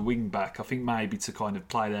as a wing back. I think maybe to kind of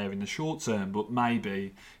play there in the short term, but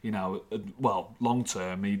maybe long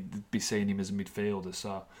term he'd be seeing him as a midfielder.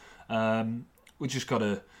 So we just got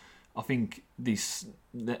to. I think we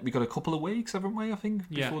got a couple of weeks, haven't we? I think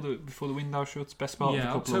before the window shuts. Best part of a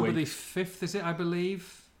couple October of weeks. October the 5th, is it? I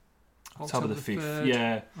believe. October the 5th, 3rd,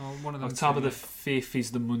 yeah. One of them October the 5th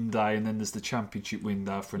is the Monday, and then there's the Championship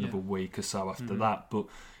window for another week or so after that. But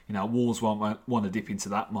Wolves won't want to dip into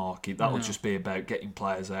that market. That'll just be about getting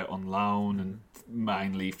players out on loan and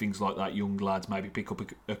mainly things like that. Young lads, maybe pick up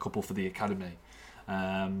a couple for the academy.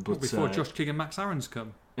 But before Josh King and Max Aarons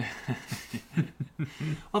come.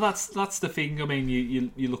 Well, that's the thing. I mean,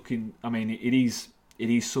 you're looking. I mean, it is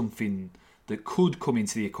something that could come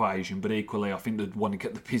into the equation, but equally, I think they'd want to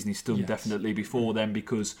get the business done definitely before then,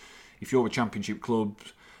 because if you're a Championship club,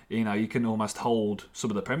 you can almost hold some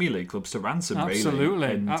of the Premier League clubs to ransom, absolutely,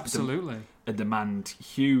 really, absolutely, and demand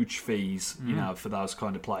huge fees, for those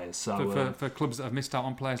kind of players. So for clubs that have missed out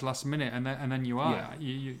on players last minute, and then you're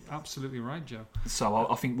absolutely right, Joe. So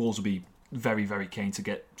I think Wolves will be very, very keen to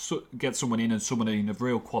get someone in, and someone in of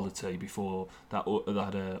real quality before that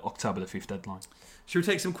October the 5th deadline. Should we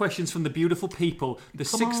take some questions from the beautiful people? The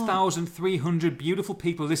 6,300 beautiful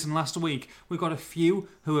people listened last week. We've got a few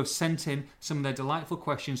who have sent in some of their delightful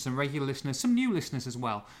questions, some regular listeners, some new listeners as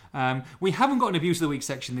well. We haven't got an Abuse of the Week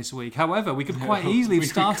section this week. However, we could quite easily have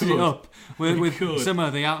started it up with some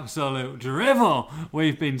of the absolute drivel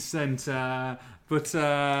we've been sent. I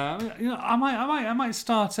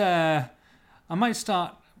might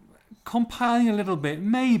start compiling a little bit.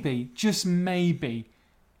 Maybe, just maybe,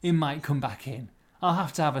 it might come back in. I'll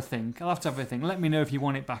have to have a think. Let me know if you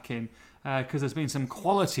want it back in, because there's been some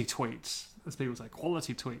quality tweets, as people say,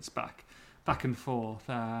 quality tweets back and forth.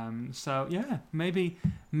 So yeah, maybe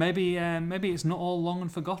it's not all long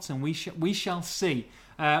and forgotten. We shall see.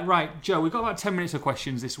 Right, Joe, we've got about 10 minutes of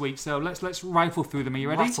questions this week, so let's rifle through them. Are you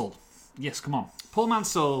ready? Rattle. Yes, come on. Paul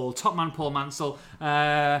Mansell, top man Paul Mansell.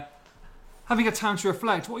 Having a time to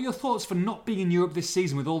reflect, what are your thoughts for not being in Europe this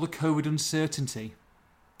season with all the COVID uncertainty?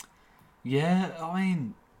 Yeah, I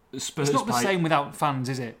mean, Spurs. It's not the same without fans,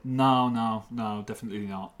 is it? No, definitely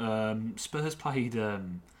not. Spurs played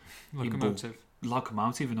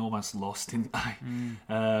Locomotive and almost lost, didn't they?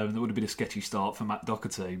 That would have been a sketchy start for Matt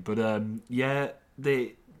Doherty. But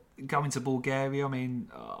they going to Bulgaria. I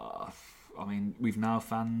mean, we've now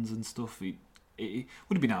fans and stuff. It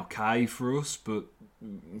would have been okay for us, but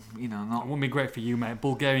not. It wouldn't be great for you, mate.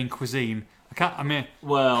 Bulgarian cuisine.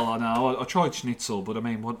 Well, I know. I tried schnitzel, but I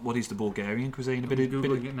mean, what is the Bulgarian cuisine?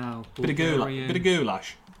 Googling it now. Bit of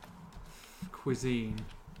goulash. Cuisine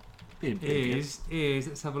is.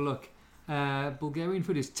 Let's have a look. Bulgarian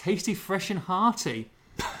food is tasty, fresh, and hearty.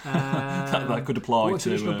 That could apply what's to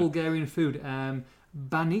traditional Bulgarian food.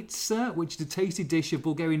 Banitsa, which is a tasty dish of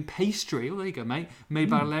Bulgarian pastry. Oh, there you go, mate. Made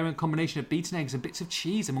by a layering combination of beaten eggs and bits of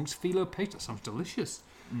cheese amongst phyllo pastry. That sounds delicious.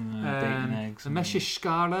 Beaten eggs.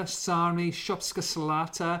 Meshishkara, Sarni, Shopska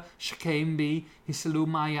Salata, Shakembi, Hisalu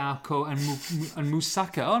Mayako, and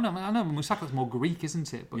Moussaka. Oh, no, I know Moussaka's more Greek,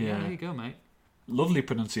 isn't it? But yeah, there you go, mate. Lovely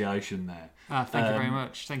pronunciation there. Thank you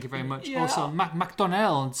very much. Yeah. Also,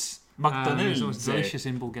 McDonald's. McDonald's. Is always delicious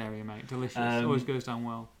in Bulgaria, mate. Delicious. Always goes down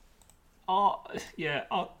well.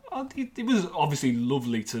 It was obviously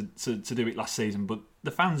lovely to do it last season, but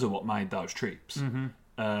the fans are what made those trips.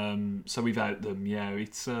 So without them,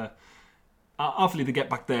 it's hopefully they get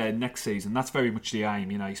back there next season. That's very much the aim.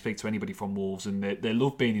 You speak to anybody from Wolves, and they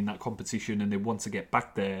love being in that competition, and they want to get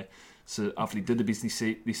back there. So hopefully do the business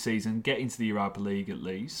this season, get into the Europa League at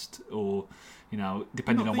least, or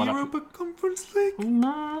depending on what the Europa Conference League.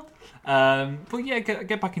 But yeah,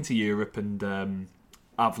 get back into Europe and.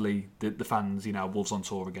 Hopefully the fans, Wolves on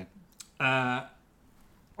tour again.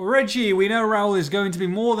 Reggie, we know Raul is going to be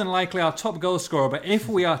more than likely our top goal scorer, but if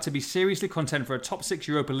we are to be seriously content for a top 6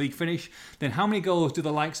 Europa League finish, then how many goals do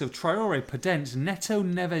the likes of Traore, Podence, Neto,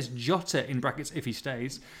 Neves, Jota, in brackets if he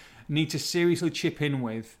stays, need to seriously chip in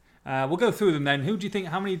with? We'll go through them then.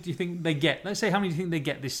 How many do you think they get? Let's say how many do you think they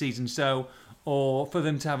get this season, or for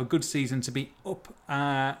them to have a good season, to be up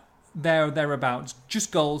there or thereabouts.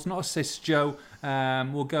 Just goals, not assists, Joe.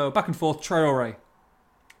 We'll go back and forth. Traore.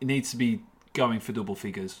 It needs to be going for double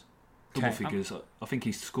figures. double figures. I think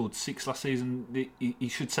he scored 6 last season. He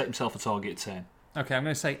should set himself a target of 10. Okay, I'm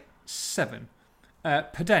going to say 7.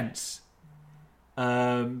 Podence.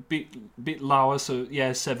 Bit lower, so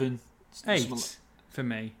yeah, 7. 8 for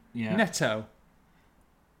me. Yeah. Neto.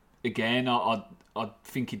 Again, I'd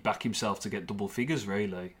think he'd back himself to get double figures,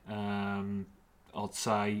 really. I'd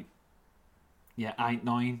say, 8,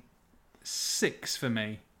 9. 6 for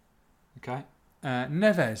me. Okay.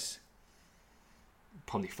 Neves.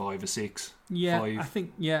 Probably 5 or 6. Yeah, 5. I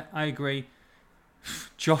think, I agree.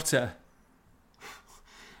 Jota.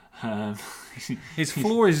 His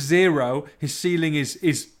floor is 0. His ceiling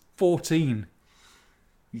is 14.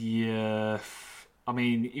 Yeah, I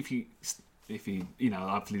mean, if you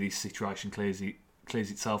hopefully this situation clears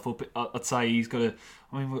itself up. I'd say he's got a.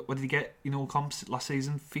 I mean, what did he get in all comps last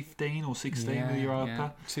season? 15 or 16 with Europa. Yeah.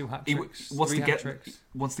 2 hat-tricks. He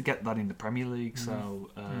wants to get that in the Premier League. So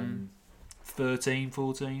 13,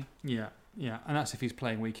 14. Yeah, and that's if he's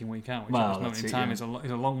playing week in, week out, which Well, at this moment in time is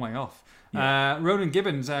a long way off. Yeah. Ronan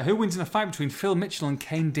Gibbons, who wins in a fight between Phil Mitchell and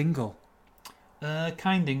Kane Dingle?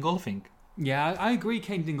 Kane Dingle, I think. Yeah, I agree.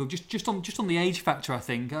 Kane Dingle, just on the age factor, I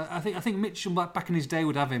think. I think Mitchell back in his day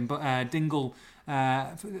would have him, but Dingle,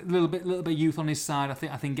 a little bit youth on his side. I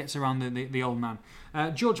think gets around the old man.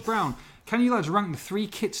 George Brown, can you lads rank the 3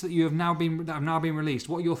 kits that have now been released?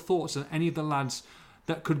 What are your thoughts on any of the lads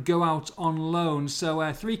that could go out on loan?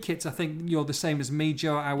 So 3 kits. I think you're the same as me,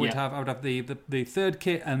 Joe. I would have the 3rd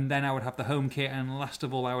kit, and then I would have the home kit, and last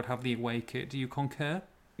of all, I would have the away kit. Do you concur?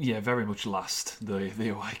 Yeah, very much last, the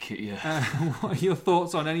away kit, yeah. What are your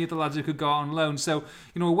thoughts on any of the lads who could go out on loan? So,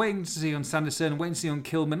 we're waiting to see on Sanderson, waiting to see on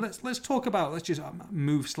Kilman. Let's talk about, let's just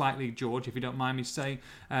move slightly, George, if you don't mind me saying,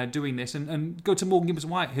 doing this, and go to Morgan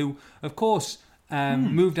Gibbs-White, who, of course,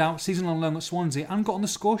 moved out, season on loan at Swansea, and got on the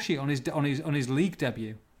score sheet on his league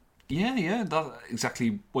debut. Yeah, that's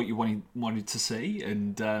exactly what you wanted to see,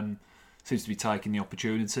 and seems to be taking the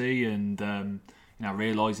opportunity, and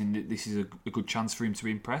realising that this is a good chance for him to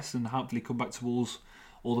impress and hopefully come back to Wolves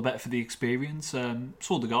all the better for the experience.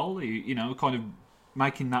 Saw the goal, kind of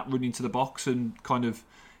making that run into the box, and kind of,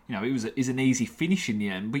 it is an easy finish in the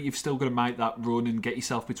end, but you've still got to make that run and get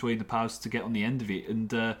yourself between the posts to get on the end of it.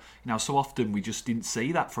 And so often we just didn't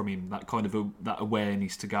see that from him, that kind of that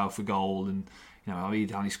awareness to go for goal. And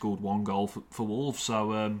he'd only scored 1 goal for Wolves,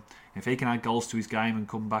 so if he can add goals to his game and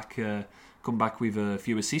come back with a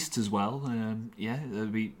few assists as well,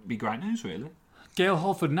 that'd be great news, really. Gail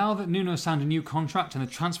Holford, now that Nuno signed a new contract and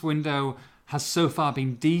the transfer window has so far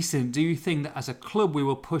been decent, do you think that as a club we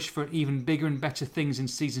will push for even bigger and better things in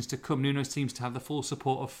seasons to come? Nuno seems to have the full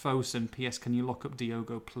support of Fosun. P.S. Can you lock up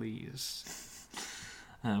Diogo, please?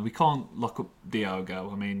 We can't lock up Diogo.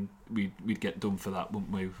 I mean, we'd get done for that,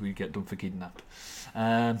 wouldn't we? We'd get done for kidnap.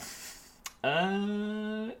 I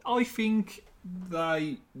think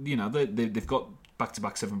they've got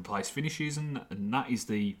back-to-back 7th-place finishes, and that is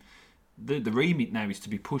the remit now is to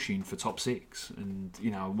be pushing for top 6, and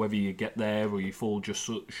whether you get there or you fall just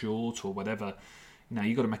short or whatever,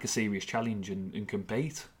 you've got to make a serious challenge and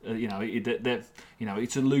compete.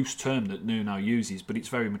 It's a loose term that Nuno uses, but it's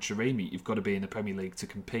very much a remit. You've got to be in the Premier League to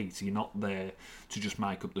compete. You're not there to just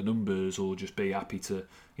make up the numbers or just be happy to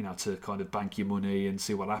to kind of bank your money and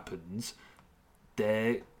see what happens.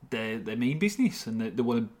 They mean business, and they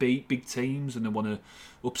want to beat big teams, and they want to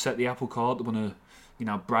upset the apple cart. They want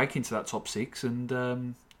to break into that top 6, and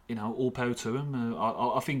all power to them.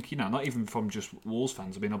 I think not even from just Wolves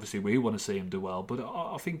fans. I mean, obviously we want to see them do well, but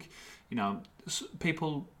I think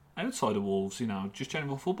people outside of Wolves, just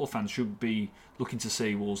general football fans should be looking to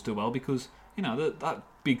see Wolves do well, because that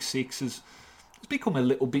big 6 has become a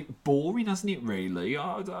little bit boring, hasn't it? Really,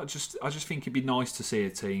 I just think it'd be nice to see a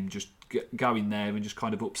team just go in there and just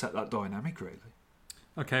kind of upset that dynamic, really.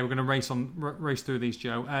 Okay, we're going to race through these,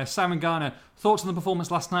 Joe. Simon Garner, thoughts on the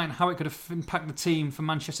performance last night and how it could have impacted the team for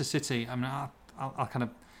Manchester City? I mean, I'll kind of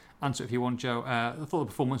answer if you want, Joe. I thought the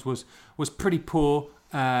performance was pretty poor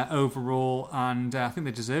overall, and I think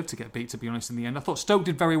they deserved to get beat, to be honest, in the end. I thought Stoke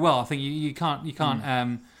did very well. I think you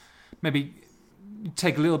can't maybe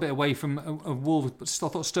take a little bit away from Wolves, but still,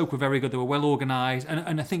 I thought Stoke were very good. They were well organised,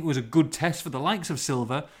 and I think it was a good test for the likes of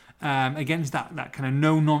Silva against that kind of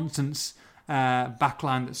no-nonsense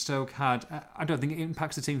backline that Stoke had. I don't think it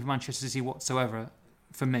impacts the team for Manchester City whatsoever.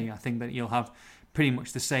 For me, I think that you'll have pretty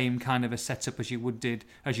much the same kind of a setup as you did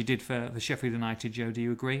for the Sheffield United. Joe, do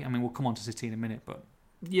you agree? I mean, we'll come on to City in a minute, but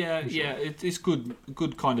it's good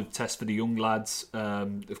kind of test for the young lads.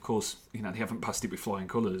 Of course, they haven't passed it with flying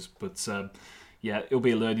colours, but it'll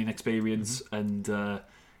be a learning experience, and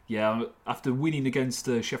Yeah, after winning against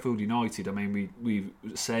Sheffield United, I mean, we've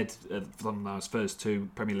said from those first 2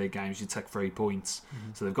 Premier League games, you take 3 points.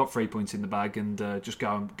 So they've got 3 points in the bag, and just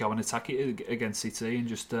go and attack it against City, and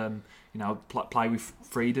just play with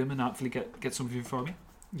freedom, and hopefully get something from it.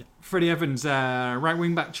 Yeah. Freddie Evans, right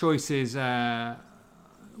wing back choices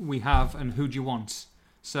we have, and who do you want?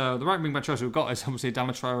 So the right wing back choice we've got is obviously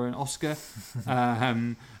Adama Traore and Oscar,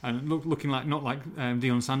 and looking like not like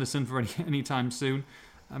Dion Sanderson for any time soon.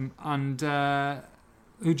 And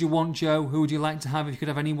who do you want, Joe? Who would you like to have if you could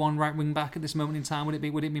have any one right wing back at this moment in time? Would it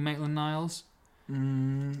be Maitland-Niles?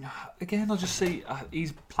 Again, I'll just see.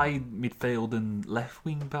 He's played midfield and left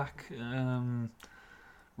wing back,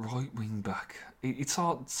 right wing back. It's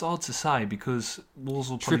hard to say because Wolves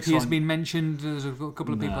will probably. Trippier's been mentioned. There's a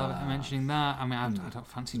couple of people mentioning that. I mean, I don't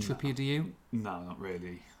fancy Trippier. Do you? No, not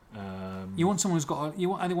really. You want someone who's got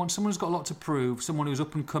either want someone who's got a lot to prove, someone who's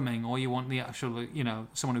up and coming, or you want the actual,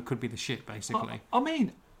 someone who could be the shit, basically. I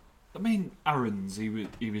mean, Aaron's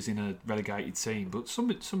he was in a relegated team, but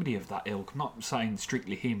somebody of that ilk. I'm not saying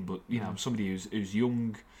strictly him, but somebody who's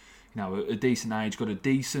young, a decent age, got a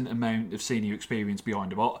decent amount of senior experience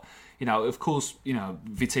behind him. But of course,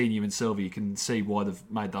 Vitinha and Silva, you can see why they've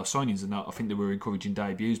made those signings, and I think they were encouraging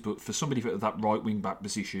debuts. But for somebody at that right wing back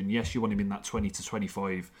position, yes, you want him in that 20 to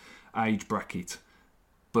 25 age bracket,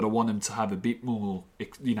 but I want him to have a bit more,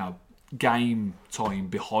 game time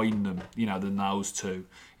behind them, than those two.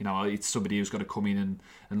 It's somebody who's got to come in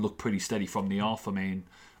and look pretty steady from the off. I mean,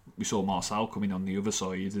 we saw Marcel coming on the other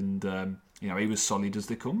side, and he was solid as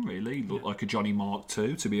they come. Really, looked like a Johnny Mark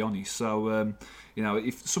too, to be honest. So,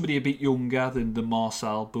 if somebody a bit younger than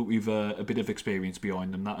Marcel, but with a bit of experience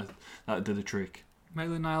behind them, that did the trick.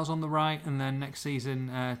 Maitland-Niles on the right, and then next season,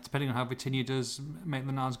 depending on how Vitinha does,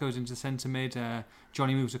 Maitland-Niles goes into centre mid.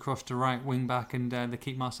 Johnny moves across to right wing back, and they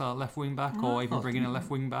keep Marcel at left wing back, or even bring in a left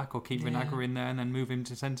wing back, or keep Vinagre in there and then move him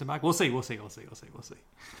to centre back. We'll see.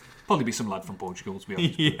 Probably be some lad from Portugal, to be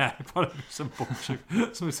honest. Yeah, probably some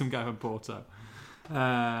Portugal, some guy from Porto.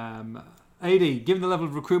 AD, given the level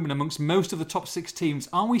of recruitment amongst most of the top 6 teams,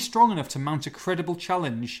 are we strong enough to mount a credible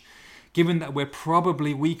challenge? Given that we're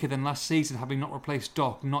probably weaker than last season, having not replaced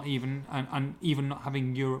Doc, and even not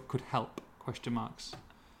having Europe could help? Question marks.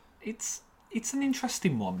 It's an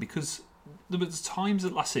interesting one because there was times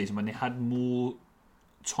at last season when they had more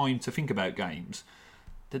time to think about games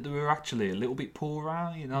that they were actually a little bit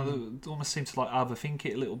poorer. They almost seemed to overthink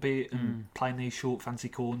it a little bit and playing these short fancy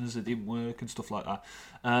corners that didn't work and stuff like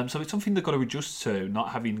that. So it's something they've got to adjust to, not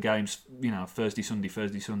having games, Thursday,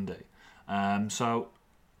 Sunday. So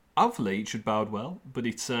hopefully it should bode well, but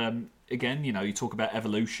it's again, you talk about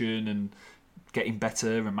evolution and getting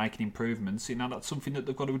better and making improvements. That's something that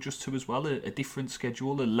they've got to adjust to as well. A different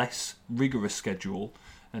schedule, a less rigorous schedule,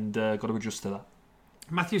 and got to adjust to that.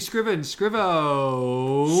 Matthew Scriven,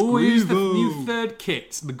 Scrivo is the new third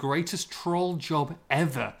kit, the greatest troll job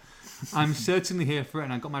ever. I'm certainly here for it,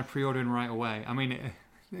 and I got my pre-ordering right away. I mean,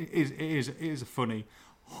 it is a funny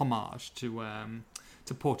homage to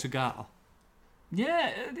Portugal.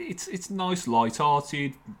 Yeah, it's nice,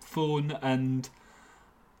 light-hearted, fun, and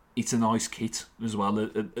it's a nice kit as well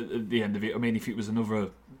at the end of it. I mean, if it was another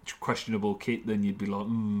questionable kit, then you'd be like,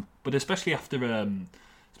 But especially after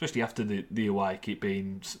the away kit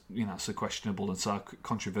being, so questionable and so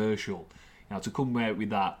controversial, to come out with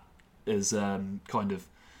that has kind of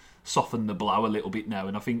softened the blow a little bit now,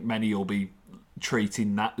 and I think many will be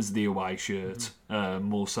treating that as the away shirt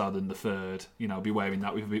more so than the third. Be wearing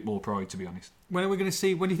that with a bit more pride, to be honest. When are we going to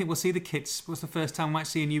see? When do you think we'll see the kits? What's the first time we might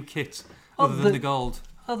see a new kit other than the gold?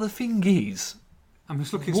 Oh, the thing is, I'm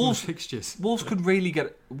just looking at some fixtures. Wolves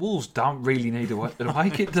don't really need a away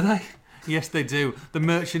kit, do they? Yes, they do. The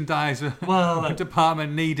merchandise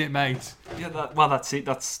department need it, mate. Yeah, that's it.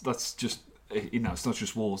 That's just. It's not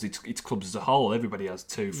just Wolves, it's clubs as a whole. Everybody has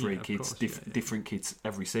 2-3 kits, different kits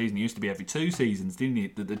every season. It used to be every 2 seasons, didn't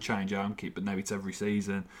it, that they'd change home kit, but now it's every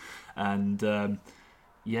season. And I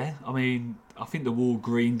mean, I think they wore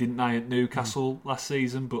green, didn't they, at Newcastle last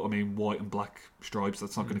season, but I mean, white and black stripes,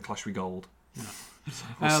 that's not going to clash with gold.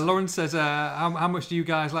 Lauren says, how much do you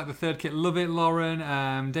guys like the third kit? Love it,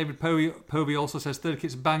 Lauren. David Povey also says third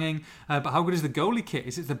kit's banging, but how good is the goalie kit?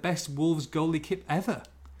 Is it the best Wolves goalie kit ever?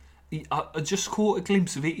 I just caught a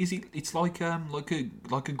glimpse of it. It's like a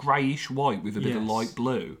greyish white with a bit of light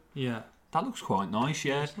blue. Yeah, that looks quite nice.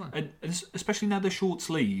 Yeah, and especially now they're short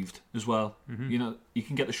sleeved as well. Mm-hmm. You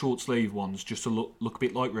can get the short sleeve ones just to look a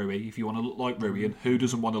bit like Rui if you want to look like Rui, and who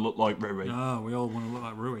doesn't want to look like Rui? No, we all want to look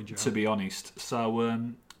like Rui, Joe. To be honest, so I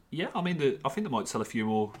mean, I think they might sell a few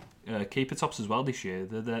more keeper tops as well this year.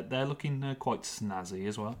 They're looking quite snazzy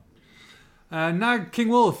as well. Nag King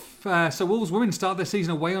Wolf. So Wolves women start their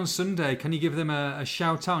season away on Sunday. Can you give them a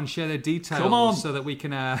shout out and share their details so that we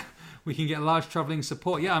can get large travelling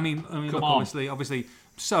support? Yeah, I mean, look, obviously,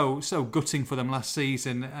 so gutting for them last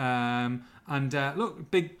season.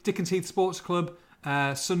 Look, big Dickens Heath Sports Club.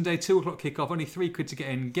 Sunday 2:00 kickoff. Only £3 to get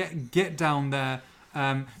in. Get down there.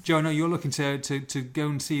 Joe, I know you're looking to go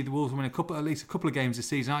and see the Wolves win at least a couple of games this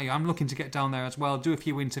season, aren't you? I'm looking to get down there as well, do a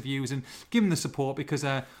few interviews and give them the support because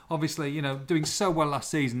obviously, doing so well last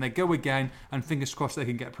season, they go again and fingers crossed they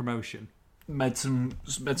can get promotion. Made some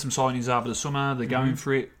signings over the summer. They're going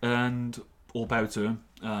for it and all power to them.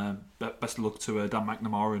 Best of luck to Dan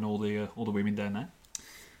McNamara and all the women down there.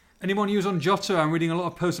 Any more news on Jota? I'm reading a lot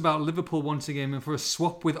of posts about Liverpool wanting him for a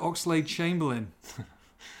swap with Oxlade-Chamberlain.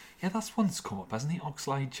 Yeah, that's one that's come up, hasn't it?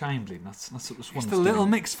 Oxlade-Chamberlain. That's one. It's the little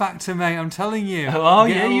mix factor, mate. I'm telling you. Oh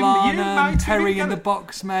Get yeah, you Perry in the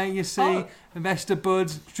box, mate. You see, Investor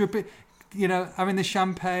Buds, drip it. Having the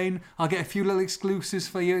champagne. I'll get a few little exclusives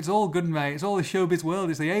for you. It's all good, mate. It's all the showbiz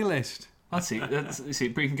world. It's the A-list. That's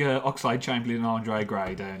it. Bring Oxlade-Chamberlain and Andre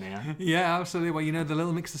Gray down here. Yeah, absolutely. Well, the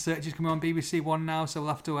little mix of searches coming on BBC One now, so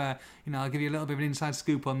we'll have to, I'll give you a little bit of an inside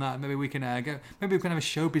scoop on that. Maybe we can have a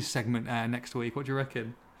showbiz segment next week. What do you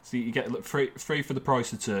reckon? So you get free for the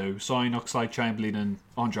price of two. Sign Oxlade-Chamberlain and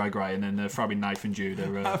Andre Gray, and then throw in Nathan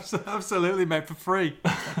Judah. Absolutely, mate, for free.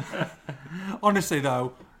 Honestly,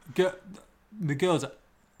 though, the girls are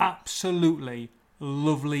absolutely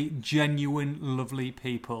lovely, genuine, lovely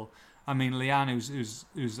people. I mean, Leanne, who's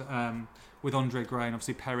with Andre Gray and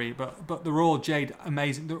obviously Perry, but they're all Jade,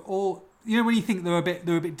 amazing. They're all, when you think they're a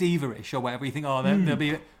bit diva-ish or whatever, you think, they'll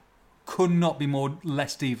be, could not be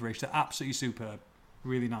less diva-ish. They're absolutely superb.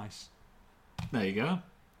 Really nice. There you go.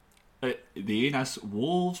 The Ines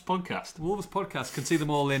Wolves podcast. Wolves podcast. Can see them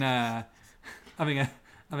all in having a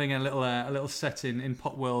little set in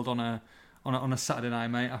Pot World on a Saturday night,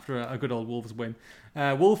 mate. After a good old Wolves win.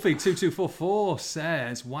 Wolfie 2244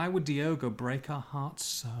 says, "Why would Diogo break our hearts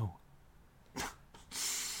so?"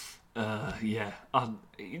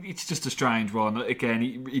 It's just a strange one.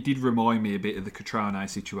 Again, it did remind me a bit of the Catrone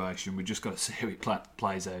situation. We just got to see how it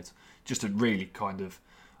plays out. Just a really kind of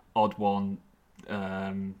odd one.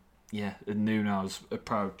 And Nuno's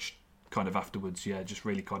approach kind of afterwards, just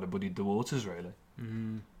really kind of muddied the waters, really.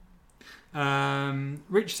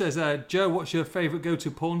 Rich says, Joe, what's your favourite go-to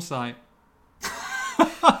porn site?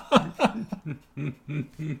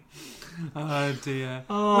 Oh dear.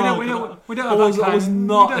 We don't have I was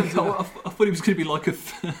not. I thought it was going to be like I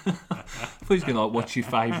thought he was going to what's your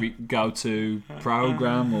favourite go-to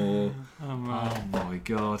programme or. Oh my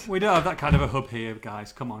god. We don't have that kind of a hub here,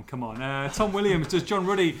 guys. Come on. Tom Williams, does John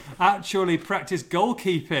Ruddy actually practice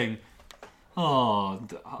goalkeeping? Oh,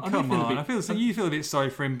 come on! You feel a bit sorry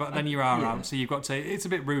for him, but then you are out, so you've got to. It's a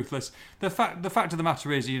bit ruthless. The fact of the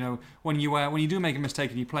matter is, when you do make a mistake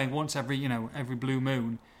and you're playing once every blue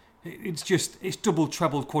moon, it's double,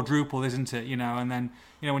 treble, quadruple, isn't it? And then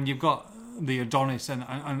when you've got the Adonis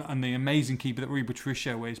and the amazing keeper that Rui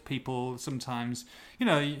Patricio is, people sometimes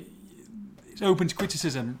it's open to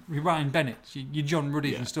criticism. Ryan Bennett, your John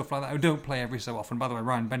Ruddy and stuff like that, who don't play every so often. By the way,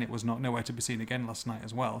 Ryan Bennett was nowhere to be seen again last night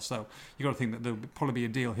as well. So you've got to think that there'll probably be a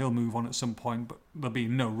deal. He'll move on at some point, but there'll be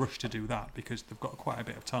no rush to do that because they've got quite a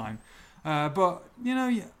bit of time. But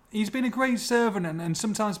he's been a great servant, and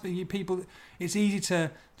sometimes people, it's easy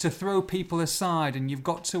to throw people aside, and you've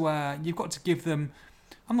got to give them.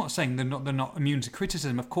 I'm not saying they're not immune to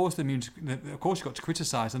criticism. Of course they're immune to. Of course you've got to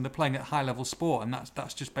criticise them. They're playing at high level sport, and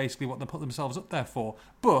that's just basically what they put themselves up there for.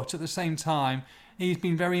 But at the same time, he's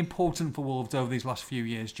been very important for Wolves over these last few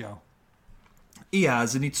years, Joe. He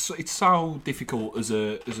has, and it's so difficult as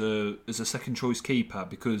a second choice keeper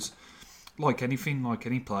because, like anything, like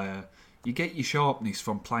any player, you get your sharpness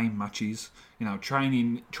from playing matches.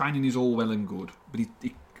 Training is all well and good, but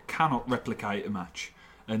he cannot replicate a match,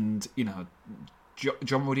 and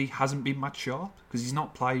John Ruddy hasn't been match sharp because he's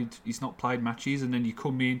not played matches, and then you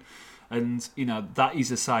come in and that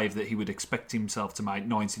is a save that he would expect himself to make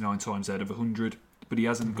 99 times out of 100, but he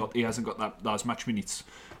hasn't got those match minutes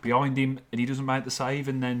behind him, and he doesn't make the save,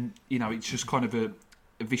 and then it's just kind of a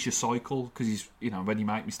vicious cycle because he's when you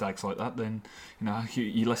make mistakes like that, then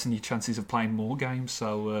you lessen your chances of playing more games.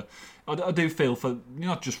 So I do feel for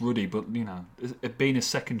not just Ruddy, but being a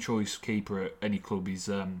second choice keeper at any club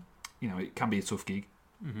is. It can be a tough gig.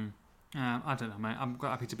 Mm-hmm. I don't know, mate. I'm quite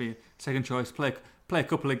happy to be second choice. Play a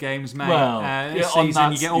couple of games, mate. Well, this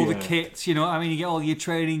season you get all the kits. You know what I mean? You get all your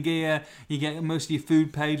training gear. You get most of your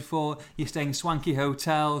food paid for. You're staying in swanky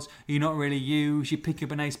hotels. You're not really used. You pick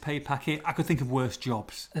up a nice pay packet. I could think of worse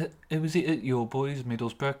jobs. Was it at your boys,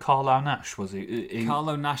 Middlesbrough? Carlo Nash, was it?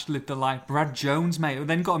 Carlo Nash lived the life. Brad Jones, mate, who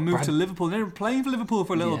then got moved to Liverpool. They were playing for Liverpool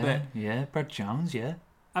for a little bit. Yeah, Brad Jones, yeah.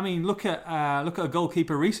 I mean, look at a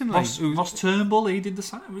goalkeeper recently. Ross Turnbull, he did the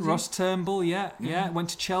same. Ross Turnbull, yeah, went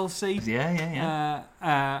to Chelsea. Yeah.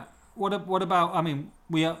 What about? I mean,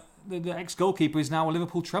 the ex-goalkeeper is now a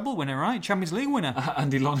Liverpool treble winner, right? Champions League winner.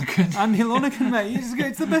 Andy Lonergan, mate.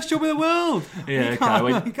 It's the best job in the world. Yeah, you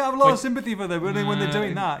can't have a lot of sympathy for them when they're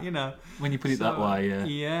doing that, you know. When you put it that way, yeah.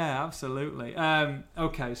 Yeah, absolutely.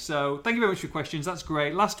 Okay, so thank you very much for your questions. That's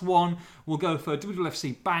great. Last one, we'll go for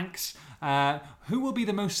WWFC Banks. Who will be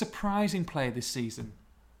the most surprising player this season?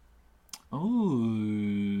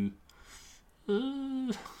 Oh,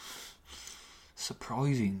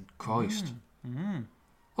 surprising, Christ.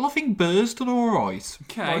 Well, I think Burr's done all right.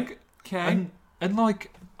 Okay. And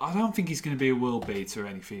I don't think he's going to be a world beater or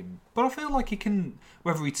anything, but I feel like he can,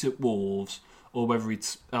 whether it's at Wolves or whether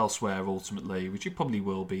it's elsewhere ultimately, which he probably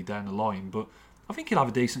will be down the line, but I think he'll have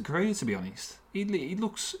a decent career, to be honest. He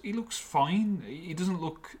looks fine. He doesn't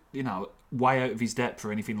look, way out of his depth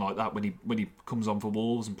or anything like that when he comes on for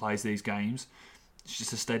Wolves and plays these games. It's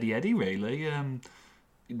just a steady Eddie, really.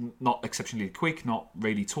 Not exceptionally quick, not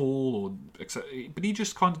really tall, but he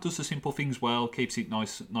just kind of does the simple things well. Keeps it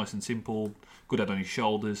nice and simple. Good head on his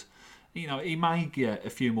shoulders. He may get a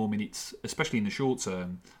few more minutes, especially in the short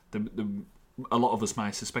term, than a lot of us may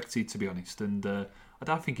have suspected, to be honest. And I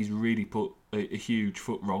don't think he's really put a huge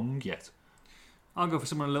foot wrong yet. I'll go for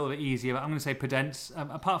someone a little bit easier, but I'm going to say Podence.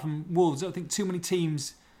 Apart from Wolves, I don't think too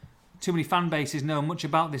many fan bases know much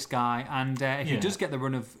about this guy, and if he does get the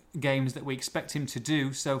run of games that we expect him to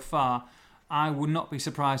do so far, I would not be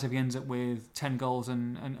surprised if he ends up with 10 goals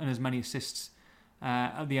and as many assists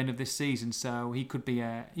at the end of this season. So he could be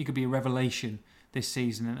a revelation this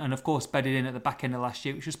season, and of course bedded in at the back end of last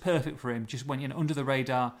year, which was perfect for him. Just went under the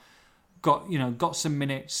radar, got some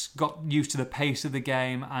minutes, got used to the pace of the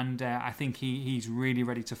game, and I think he's really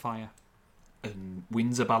ready to fire. And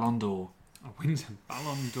wins a Ballon d'Or. Wins a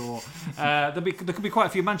Ballon d'Or. There could be quite a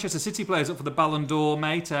few Manchester City players up for the Ballon d'Or,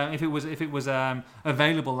 mate. If it was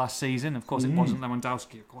available last season, of course it wasn't.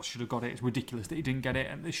 Lewandowski, of course, should have got it. It's ridiculous that he didn't get it,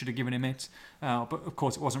 and they should have given him it. But of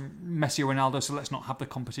course, it wasn't Messi or Ronaldo, so let's not have the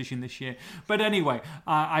competition this year. But anyway,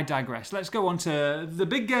 I digress. Let's go on to the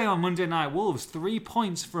big game on Monday night. Wolves 3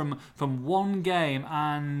 points from one game,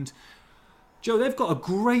 and Joe, they've got a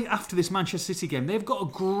great, after this Manchester City game, they've got a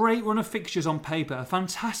great run of fixtures on paper, a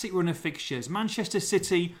fantastic run of fixtures. Manchester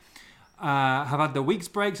City have had the week's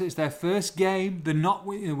breaks. It's their first game. They're not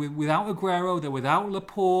without Aguero. They're without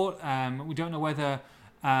Laporte. We don't know whether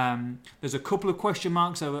there's a couple of question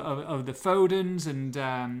marks over the Fodens, and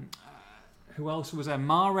who else was there?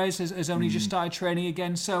 Mahrez has only just started training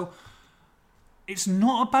again. So it's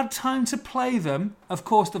not a bad time to play them. Of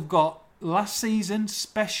course, they've got last season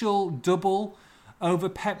special double over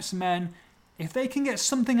Pep's men. If they can get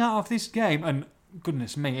something out of this game, and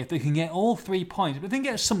goodness me, if they can get all 3 points, but if they can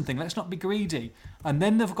get something, let's not be greedy, and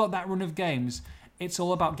then they've got that run of games, it's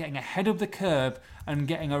all about getting ahead of the curve and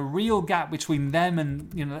getting a real gap between them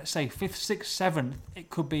and, let's say 5th, 6th, 7th.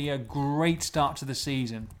 It could be a great start to the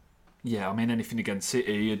season. Yeah, I mean, anything against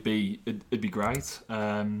City, it'd be great.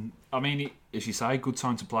 I mean, as you say, good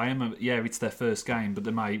time to play them. Yeah, it's their first game, but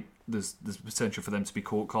there's potential for them to be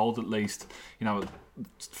caught cold at least.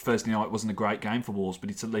 Thursday night wasn't a great game for Wolves, but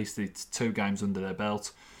it's 2 games under their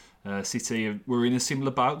belt. City were in a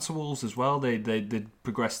similar bout to Wolves as well. They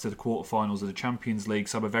progressed to the quarterfinals of the Champions League,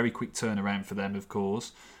 so a very quick turnaround for them, of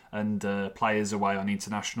course. And players away on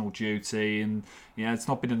international duty, and it's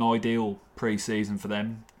not been an ideal pre-season for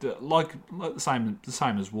them. Like the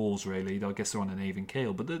same as Wolves, really. I guess they're on an even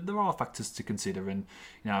keel, but there are factors to consider, and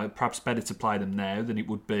perhaps better to play them now than it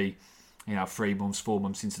would be 3 months, 4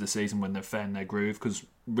 months into the season when they've found their groove. Because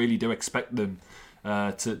really do expect them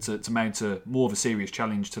to mount more of a serious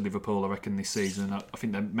challenge to Liverpool, I reckon, this season. I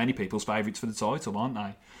think they're many people's favourites for the title, aren't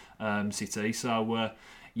they? City. So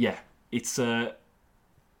it's.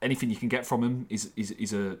 Anything you can get from them is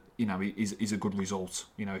a good result.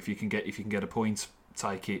 If you can get a point,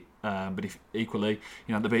 take it. But if equally,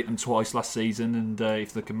 they beat them twice last season, and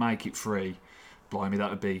if they can make it 3, blimey,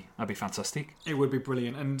 that'd be fantastic. It would be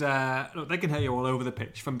brilliant. And look, they can hit you all over the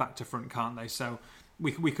pitch from back to front, can't they? So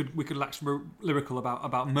we could wax lyrical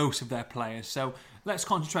about most of their players. So let's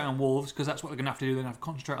concentrate on Wolves, because that's what they're going to have to do. They're going to have to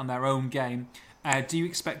concentrate on their own game. Do you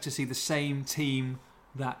expect to see the same team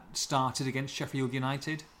that started against Sheffield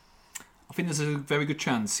United? I think there's a very good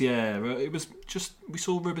chance, yeah. It was just, we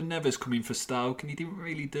saw Ruben Neves come in for Stoke and he didn't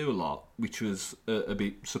really do a lot, which was a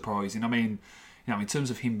bit surprising. I mean, in terms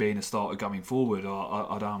of him being a starter going forward,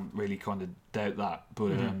 I don't really kind of doubt that.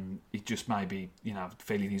 But he just maybe,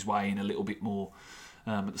 feeling his way in a little bit more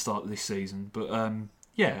at the start of this season. But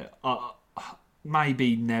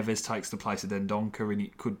maybe Neves takes the place of Dendoncker, and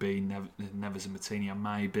it could be Neves and Moutinho,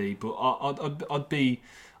 maybe. But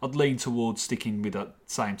I'd lean towards sticking with that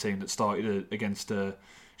same team that started against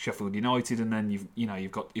Sheffield United, and then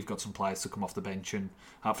you've got some players to come off the bench and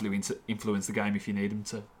hopefully influence the game if you need them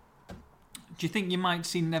to. Do you think you might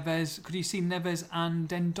see Neves? Could you see Neves and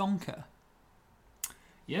Dendoncker?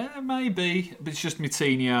 Yeah, maybe. But it's just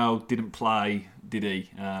Moutinho didn't play, did he?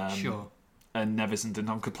 Sure. And Neves and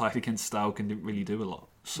Dendoncker played against Stoke and didn't really do a lot.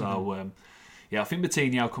 So, I think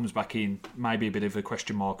Moutinho comes back in, maybe a bit of a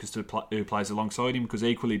question mark as to who plays alongside him, because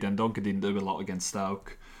equally Dendoncker didn't do a lot against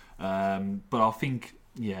Stoke. But I think,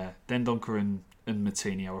 Dendoncker and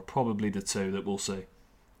Moutinho are probably the two that we'll see.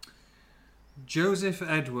 Joseph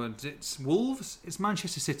Edwards, it's Wolves, it's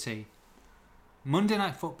Manchester City, Monday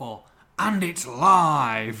Night Football, and it's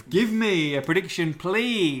live. Give me a prediction,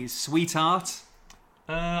 please, sweetheart.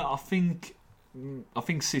 I think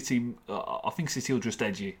City. I think City will just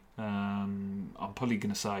edge you. I'm probably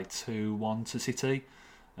going to say 2-1 to City.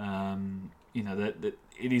 That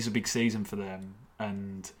it is a big season for them,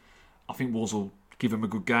 and I think Wolves will give them a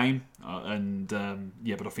good game. But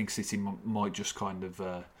I think City might just kind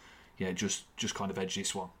of. Just kind of edge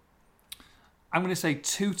this one. I'm going to say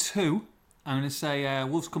 2-2. I'm going to say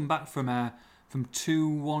Wolves come back from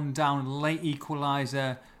 2-1 down, late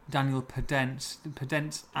equaliser, Daniel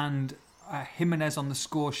Podence and Jimenez on the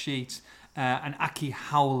score sheet, and Aki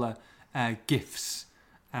Howler gifts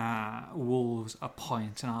Wolves a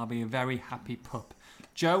point, and I'll be a very happy pup.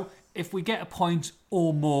 Joe, if we get a point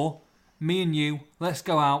or more, me and you, let's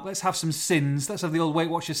go out, let's have some sins, let's have the old Weight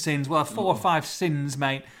Watchers sins. We'll have 4 or 5 sins,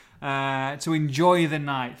 mate. To enjoy the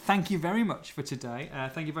night. Thank you very much for today.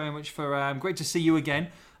 Thank you very much for great to see you again,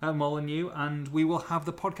 Molyneux, and we will have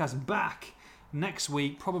the podcast back next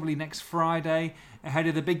week, probably next Friday, ahead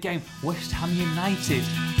of the big game, West Ham United,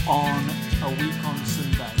 on a week on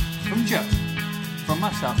Sunday. From Joe, from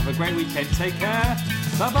myself, have a great weekend. Take care.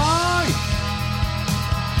 Bye bye.